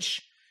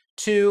image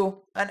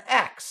to an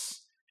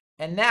X.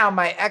 And now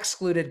my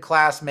excluded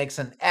class makes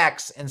an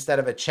X instead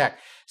of a check.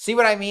 See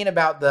what I mean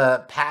about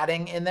the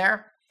padding in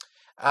there?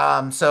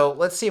 So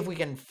let's see if we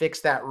can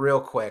fix that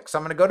real quick. So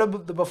I'm going to go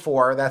to the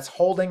before, that's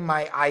holding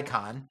my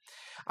icon.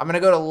 I'm going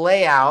to go to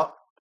layout,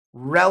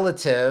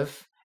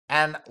 relative,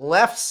 and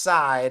left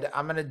side,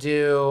 I'm going to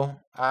do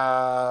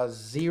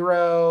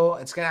 0.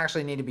 It's going to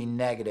actually need to be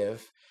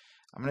negative.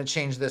 I'm going to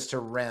change this to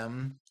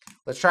rem.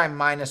 Let's try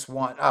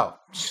 -1. Oh,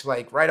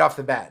 like right off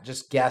the bat,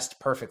 just guessed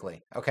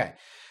perfectly. Okay.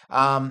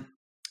 And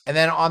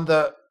then on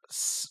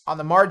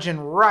the margin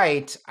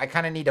right, I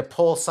kind of need to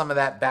pull some of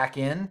that back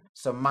in.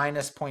 So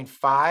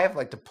 -0.5,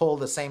 like to pull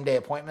the same day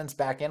appointments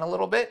back in a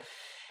little bit.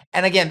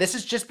 And again, this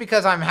is just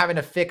because I'm having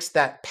to fix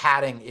that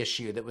padding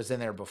issue that was in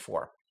there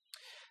before.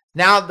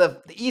 Now,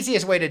 the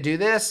easiest way to do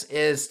this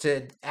is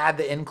to add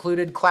the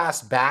included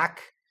class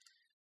back,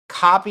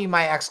 copy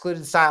my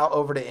excluded style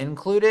over to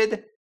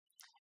included,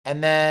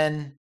 and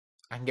then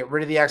I can get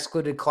rid of the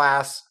excluded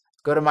class,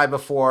 go to my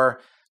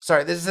before.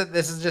 Sorry, this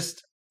is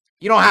just,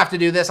 you don't have to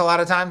do this a lot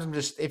of times. I'm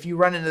just, if you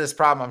run into this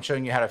problem, I'm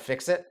showing you how to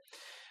fix it.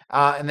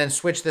 And then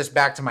switch this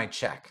back to my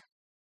check.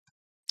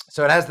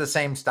 So it has the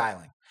same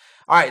styling.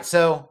 All right,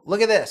 so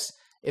look at this.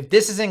 If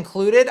this is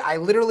included, I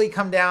literally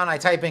come down, I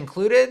type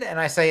included, and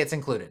I say it's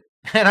included.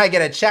 And I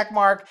get a check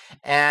mark.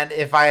 And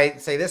if I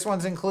say this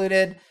one's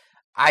included,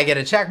 I get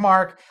a check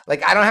mark.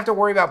 Like, I don't have to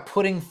worry about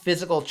putting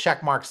physical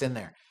check marks in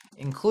there.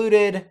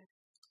 Included.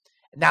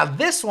 Now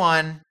this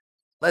one,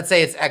 let's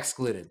say it's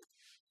excluded.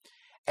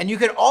 And you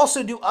could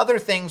also do other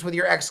things with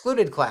your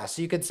excluded class.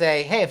 So you could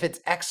say, hey, if it's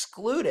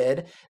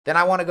excluded, then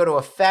I want to go to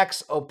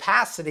effects,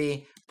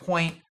 opacity,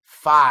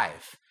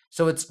 0.5.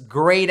 So it's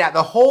grayed out.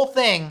 The whole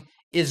thing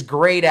is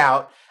grayed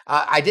out.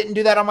 I didn't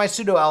do that on my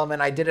pseudo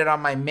element. I did it on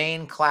my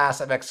main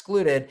class of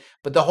excluded,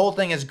 but the whole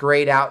thing is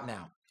grayed out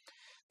now.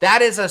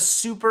 That is a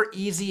super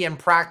easy and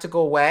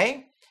practical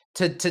way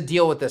to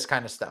deal with this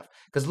kind of stuff.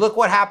 Because look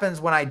what happens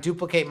when I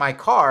duplicate my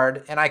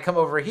card and I come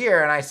over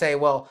here and I say,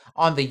 well,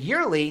 on the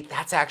yearly,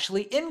 that's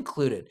actually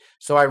included.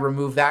 So I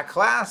remove that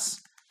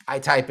class. I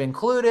type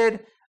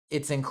included.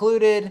 It's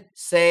included.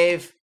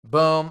 Save.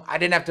 Boom. I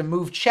didn't have to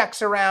move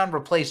checks around,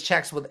 replace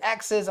checks with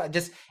X's.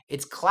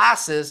 It's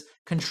classes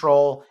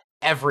control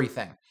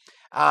everything.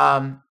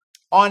 On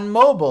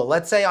mobile,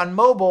 let's say on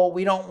mobile,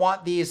 we don't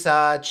want these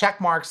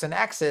check marks and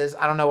X's.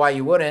 I don't know why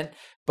you wouldn't,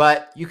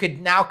 but you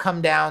could now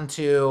come down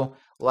to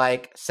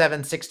like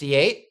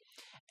 768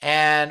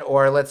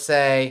 or let's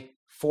say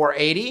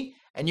 480.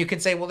 And you can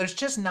say, well, there's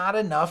just not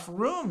enough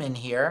room in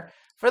here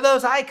for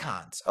those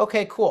icons.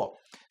 Okay, cool.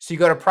 So you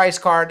go to price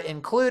card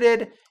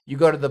included, you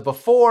go to the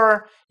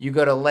before, you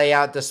go to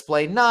layout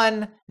display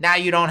none. Now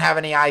you don't have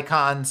any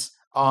icons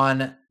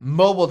on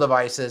mobile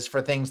devices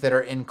for things that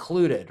are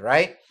included,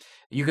 right?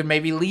 You could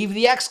maybe leave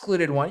the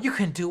excluded one. You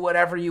can do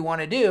whatever you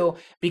want to do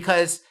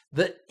because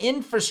the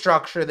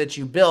infrastructure that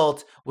you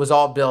built was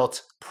all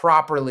built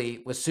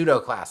properly with pseudo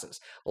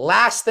classes.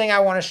 Last thing I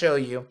want to show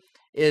you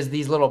is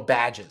these little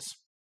badges.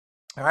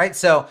 All right,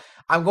 so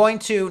I'm going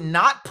to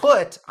not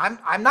put,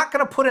 I'm not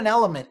going to put an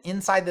element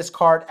inside this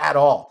card at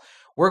all.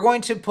 We're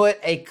going to put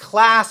a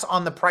class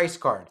on the price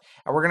card,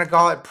 and we're going to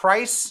call it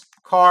price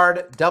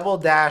card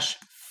 --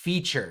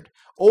 featured.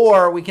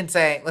 Or we can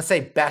say, let's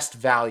say best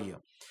value.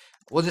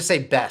 We'll just say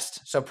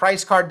best. So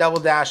price card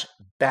 --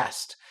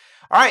 best.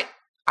 All right,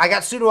 I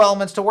got pseudo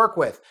elements to work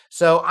with.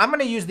 So I'm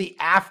going to use the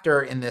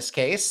after in this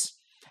case,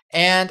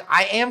 and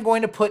I am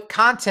going to put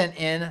content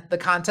in the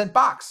content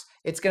box.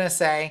 It's going to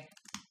say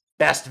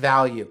best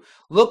value.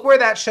 Look where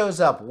that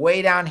shows up,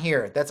 way down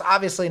here. That's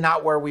obviously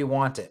not where we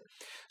want it.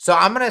 So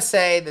I'm going to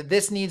say that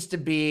this needs to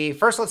be,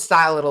 first let's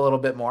style it a little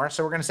bit more.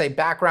 So we're going to say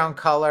background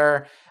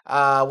color.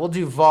 We'll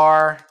do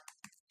var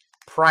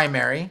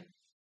primary.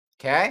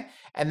 Okay.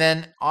 And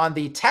then on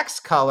the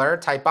text color,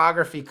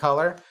 typography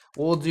color,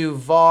 we'll do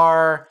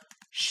var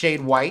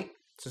shade white.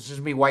 So it's just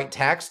going to be white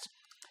text.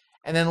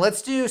 And then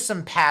let's do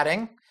some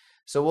padding.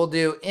 So we'll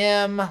do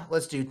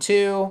let's do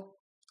 2.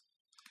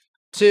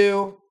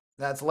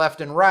 That's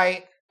left and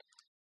right.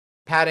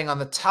 Padding on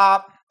the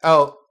top.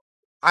 Oh,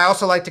 I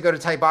also like to go to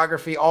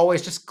typography.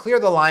 Always just clear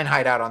the line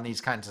height out on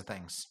these kinds of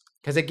things.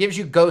 because it gives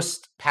you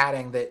ghost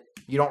padding that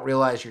you don't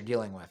realize you're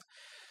dealing with.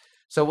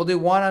 So we'll do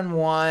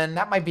 1-on-1.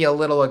 That might be a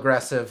little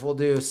aggressive. We'll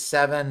do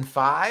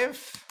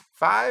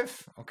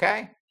 7.5.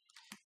 Okay.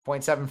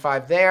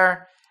 0.75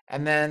 there.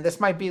 And then this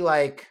might be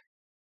like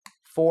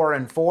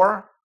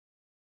 4-and-4.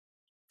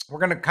 We're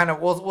going to kind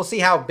of, we'll see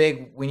how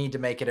big we need to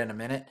make it in a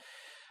minute.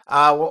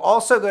 We'll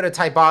also go to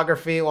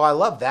typography. Well, I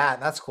love that.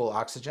 That's cool.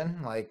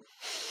 Oxygen. Like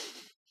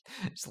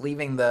just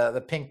leaving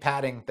the pink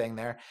padding thing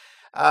there.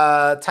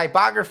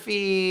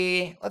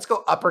 Typography. Let's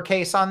go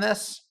uppercase on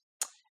this.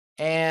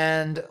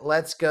 And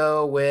let's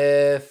go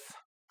with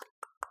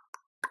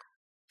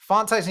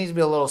font size needs to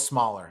be a little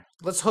smaller.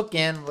 Let's hook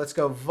in. Let's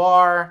go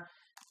var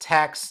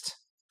text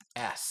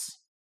S.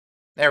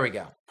 There we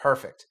go.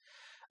 Perfect.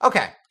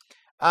 Okay.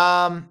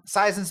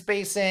 Size and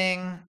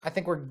spacing. I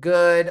think we're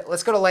good.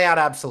 Let's go to layout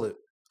absolute.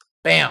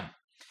 Bam.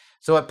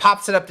 So it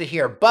pops it up to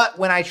here. But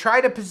when I try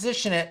to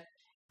position it,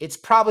 it's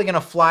probably going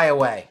to fly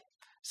away.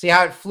 See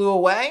how it flew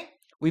away?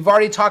 We've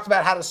already talked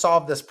about how to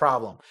solve this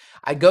problem.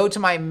 I go to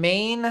my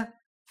main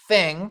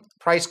thing,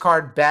 price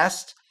card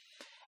best,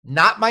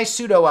 not my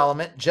pseudo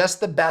element, just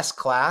the best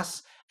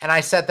class, and I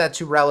set that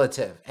to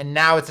relative. And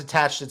now it's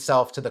attached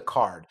itself to the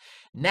card.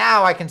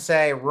 Now I can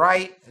say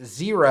write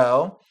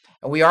 0,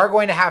 and we are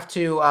going to have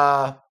to,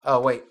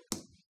 oh wait,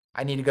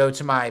 I need to go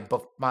to my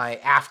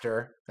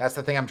after. That's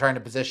the thing I'm trying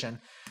to position.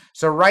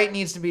 So right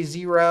needs to be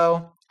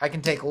 0. I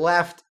can take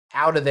left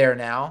out of there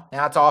now.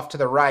 Now it's off to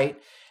the right.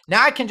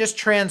 Now I can just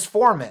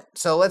transform it.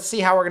 So let's see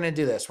how we're going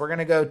to do this. We're going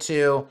to go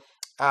to,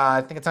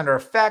 I think it's under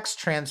effects,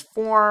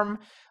 transform,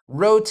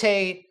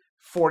 rotate,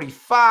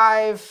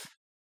 45.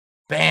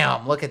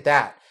 Bam, look at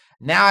that.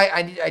 Now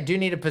I do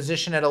need to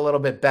position it a little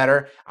bit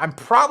better. I'm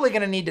probably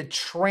going to need to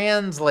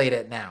translate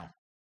it now.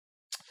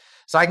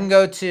 So I can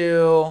go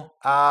to,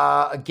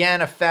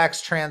 again,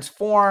 effects,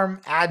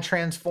 transform, add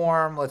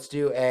transform. Let's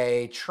do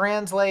a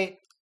translate.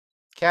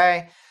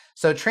 Okay.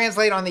 So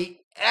translate on the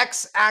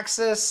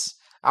x-axis.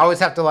 I always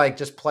have to like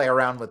just play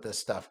around with this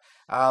stuff.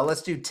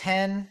 Let's do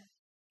 10,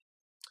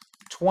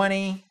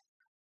 20,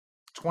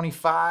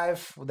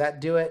 25. Would that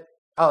do it?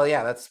 Oh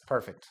yeah, that's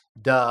perfect.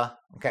 Duh.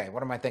 Okay,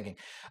 what am I thinking?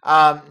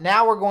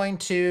 Now we're going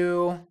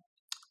to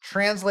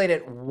translate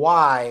it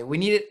Y. We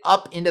need it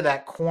up into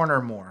that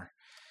corner more.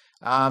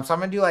 So I'm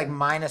going to do like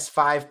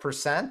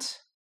 -5%,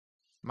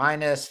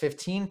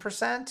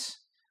 -15%,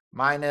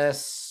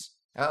 minus,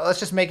 let's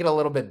just make it a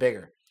little bit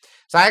bigger.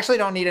 So I actually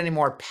don't need any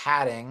more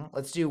padding.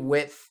 Let's do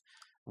width,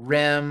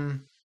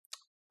 rim.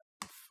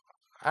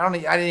 I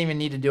didn't even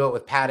need to do it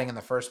with padding in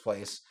the first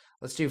place.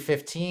 Let's do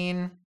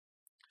 15.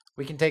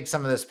 We can take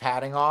some of this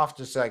padding off,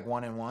 just like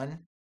 1-and-1.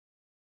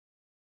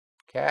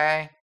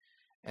 Okay.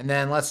 And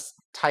then let's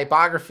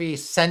typography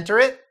center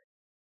it.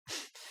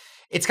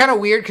 It's kind of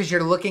weird because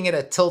you're looking at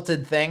a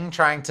tilted thing,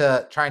 trying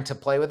to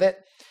play with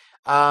it.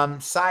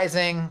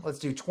 Sizing, let's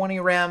do 20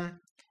 rem.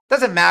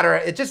 Doesn't matter.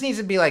 It just needs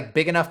to be like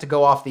big enough to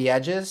go off the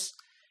edges.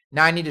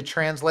 Now I need to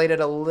translate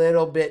it a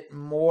little bit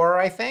more,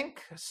 I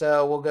think.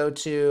 So we'll go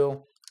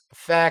to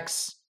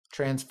effects,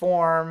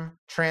 transform,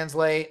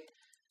 translate,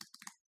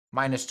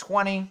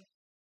 -20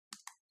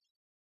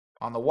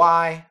 on the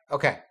Y.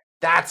 Okay,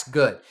 that's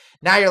good.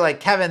 Now you're like,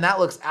 Kevin, that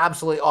looks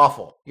absolutely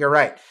awful. You're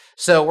right.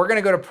 So we're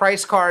going to go to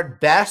price card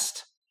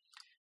best,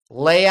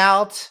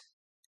 layout.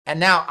 And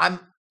now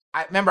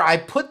remember, I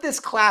put this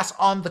class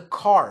on the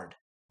card,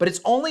 but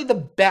it's only the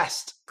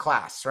best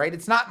class, right?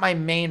 It's not my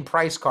main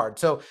price card.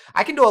 So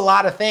I can do a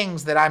lot of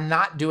things that I'm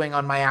not doing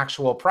on my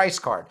actual price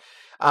card,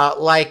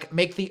 like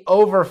make the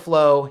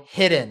overflow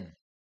hidden,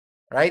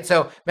 right?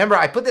 So remember,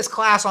 I put this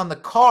class on the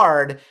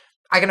card.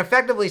 I can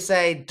effectively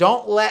say,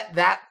 don't let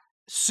that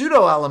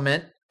pseudo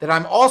element that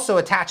I'm also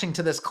attaching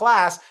to this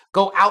class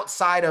go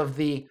outside of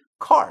the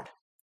card,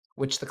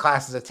 which the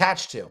class is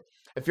attached to.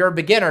 If you're a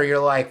beginner, you're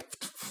like,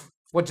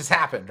 what just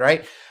happened,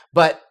 right?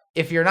 But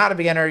if you're not a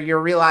beginner, you're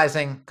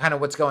realizing kind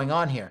of what's going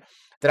on here,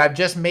 that I've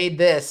just made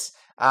this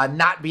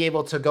not be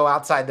able to go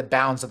outside the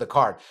bounds of the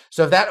card.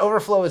 So if that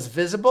overflow is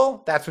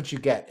visible, that's what you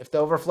get. If the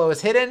overflow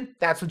is hidden,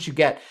 that's what you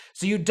get.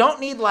 So you don't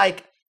need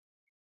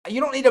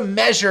to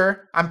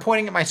measure. I'm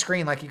pointing at my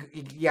screen like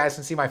you guys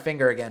can see my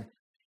finger again.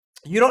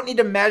 You don't need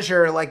to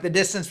measure like the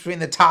distance between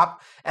the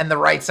top and the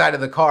right side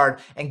of the card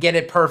and get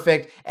it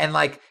perfect and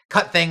like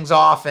cut things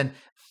off and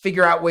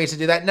figure out ways to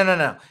do that.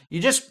 No. You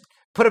just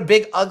put a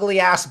big ugly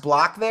ass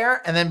block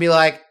there and then be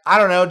like, I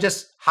don't know,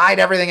 just hide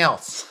everything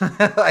else.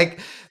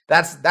 Like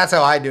that's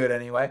how I do it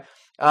anyway.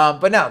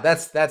 But no,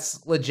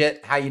 that's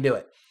legit how you do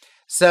it.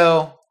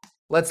 So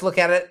let's look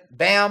at it.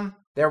 Bam,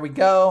 there we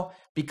go.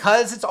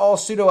 Because it's all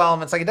pseudo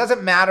elements, like it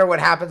doesn't matter what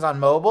happens on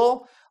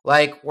mobile.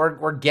 Like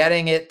we're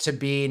getting it to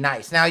be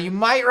nice. Now you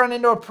might run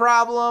into a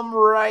problem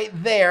right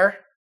there.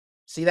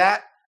 See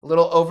that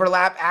little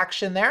overlap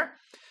action there?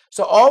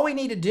 So all we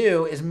need to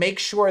do is make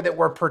sure that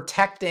we're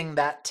protecting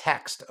that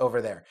text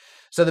over there.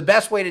 So the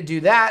best way to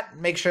do that,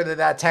 make sure that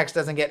that text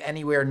doesn't get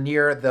anywhere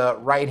near the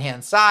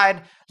right-hand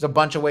side. There's a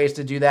bunch of ways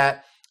to do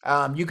that.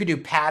 You could do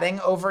padding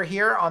over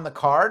here on the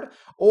card,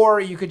 or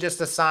you could just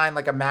assign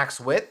like a max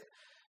width.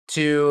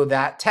 to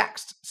that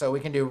text. So we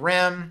can do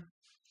rim.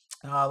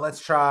 Let's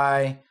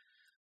try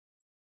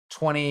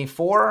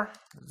 24.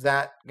 Is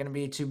that going to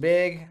be too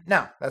big?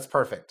 No, that's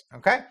perfect.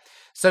 Okay.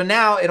 So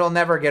now it'll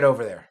never get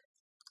over there.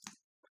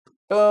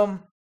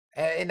 Boom.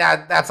 And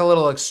now that's a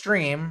little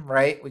extreme,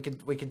 right? We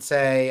could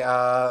say,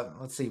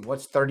 let's see,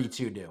 what's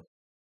 32 do?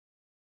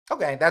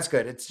 Okay, that's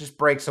good. It just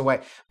breaks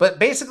away. But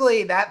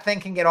basically that thing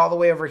can get all the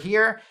way over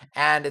here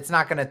and it's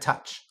not going to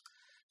touch.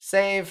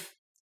 Save.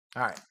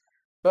 All right.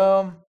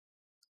 Boom.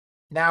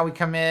 Now we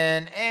come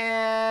in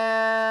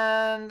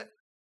and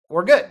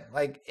we're good.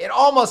 Like it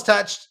almost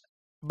touched,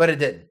 but it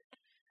didn't.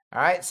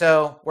 All right,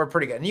 so we're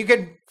pretty good. And you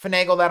can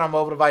finagle that on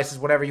mobile devices,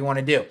 whatever you want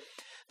to do.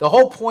 The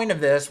whole point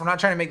of this, we're not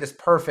trying to make this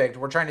perfect.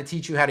 We're trying to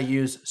teach you how to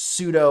use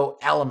pseudo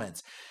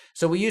elements.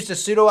 So we used a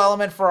pseudo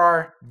element for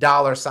our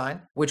 $,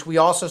 which we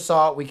also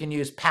saw we can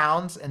use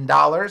pounds and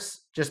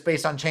dollars just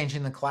based on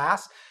changing the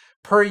class,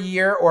 per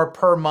year or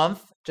per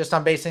month, just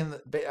on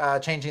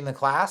changing the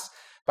class.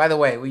 By the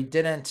way, we need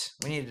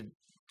to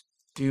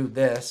do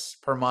this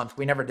per month.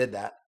 We never did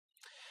that.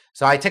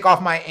 So I take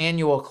off my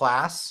annual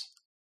class.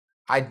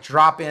 I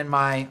drop in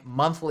my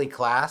monthly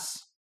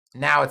class.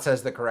 Now it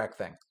says the correct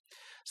thing.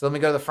 So let me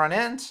go to the front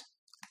end.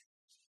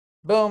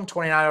 Boom,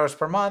 $29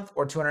 per month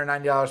or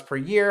 $290 per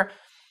year.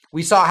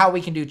 We saw how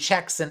we can do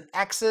checks and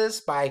X's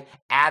by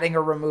adding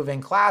or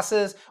removing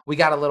classes. We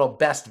got a little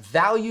best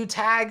value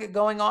tag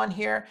going on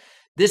here.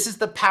 This is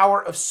the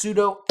power of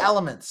pseudo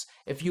elements.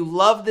 If you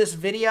love this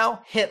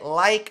video, hit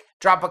like,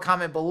 drop a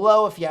comment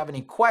below if you have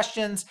any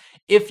questions.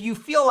 If you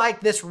feel like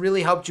this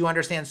really helped you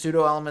understand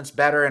pseudo elements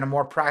better in a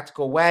more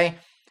practical way,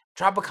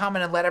 drop a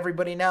comment and let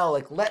everybody know.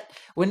 Like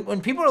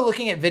when people are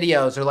looking at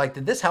videos, they're like,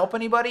 did this help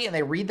anybody? And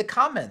they read the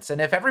comments.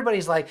 And if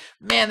everybody's like,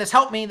 man, this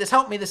helped me, this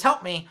helped me, this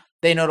helped me,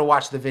 they know to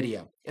watch the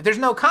video. If there's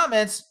no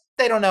comments,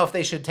 they don't know if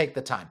they should take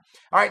the time.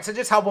 All right, so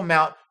just help them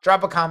out.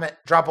 Drop a comment,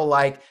 drop a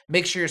like,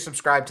 make sure you're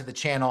subscribed to the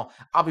channel.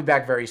 I'll be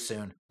back very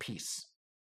soon. Peace.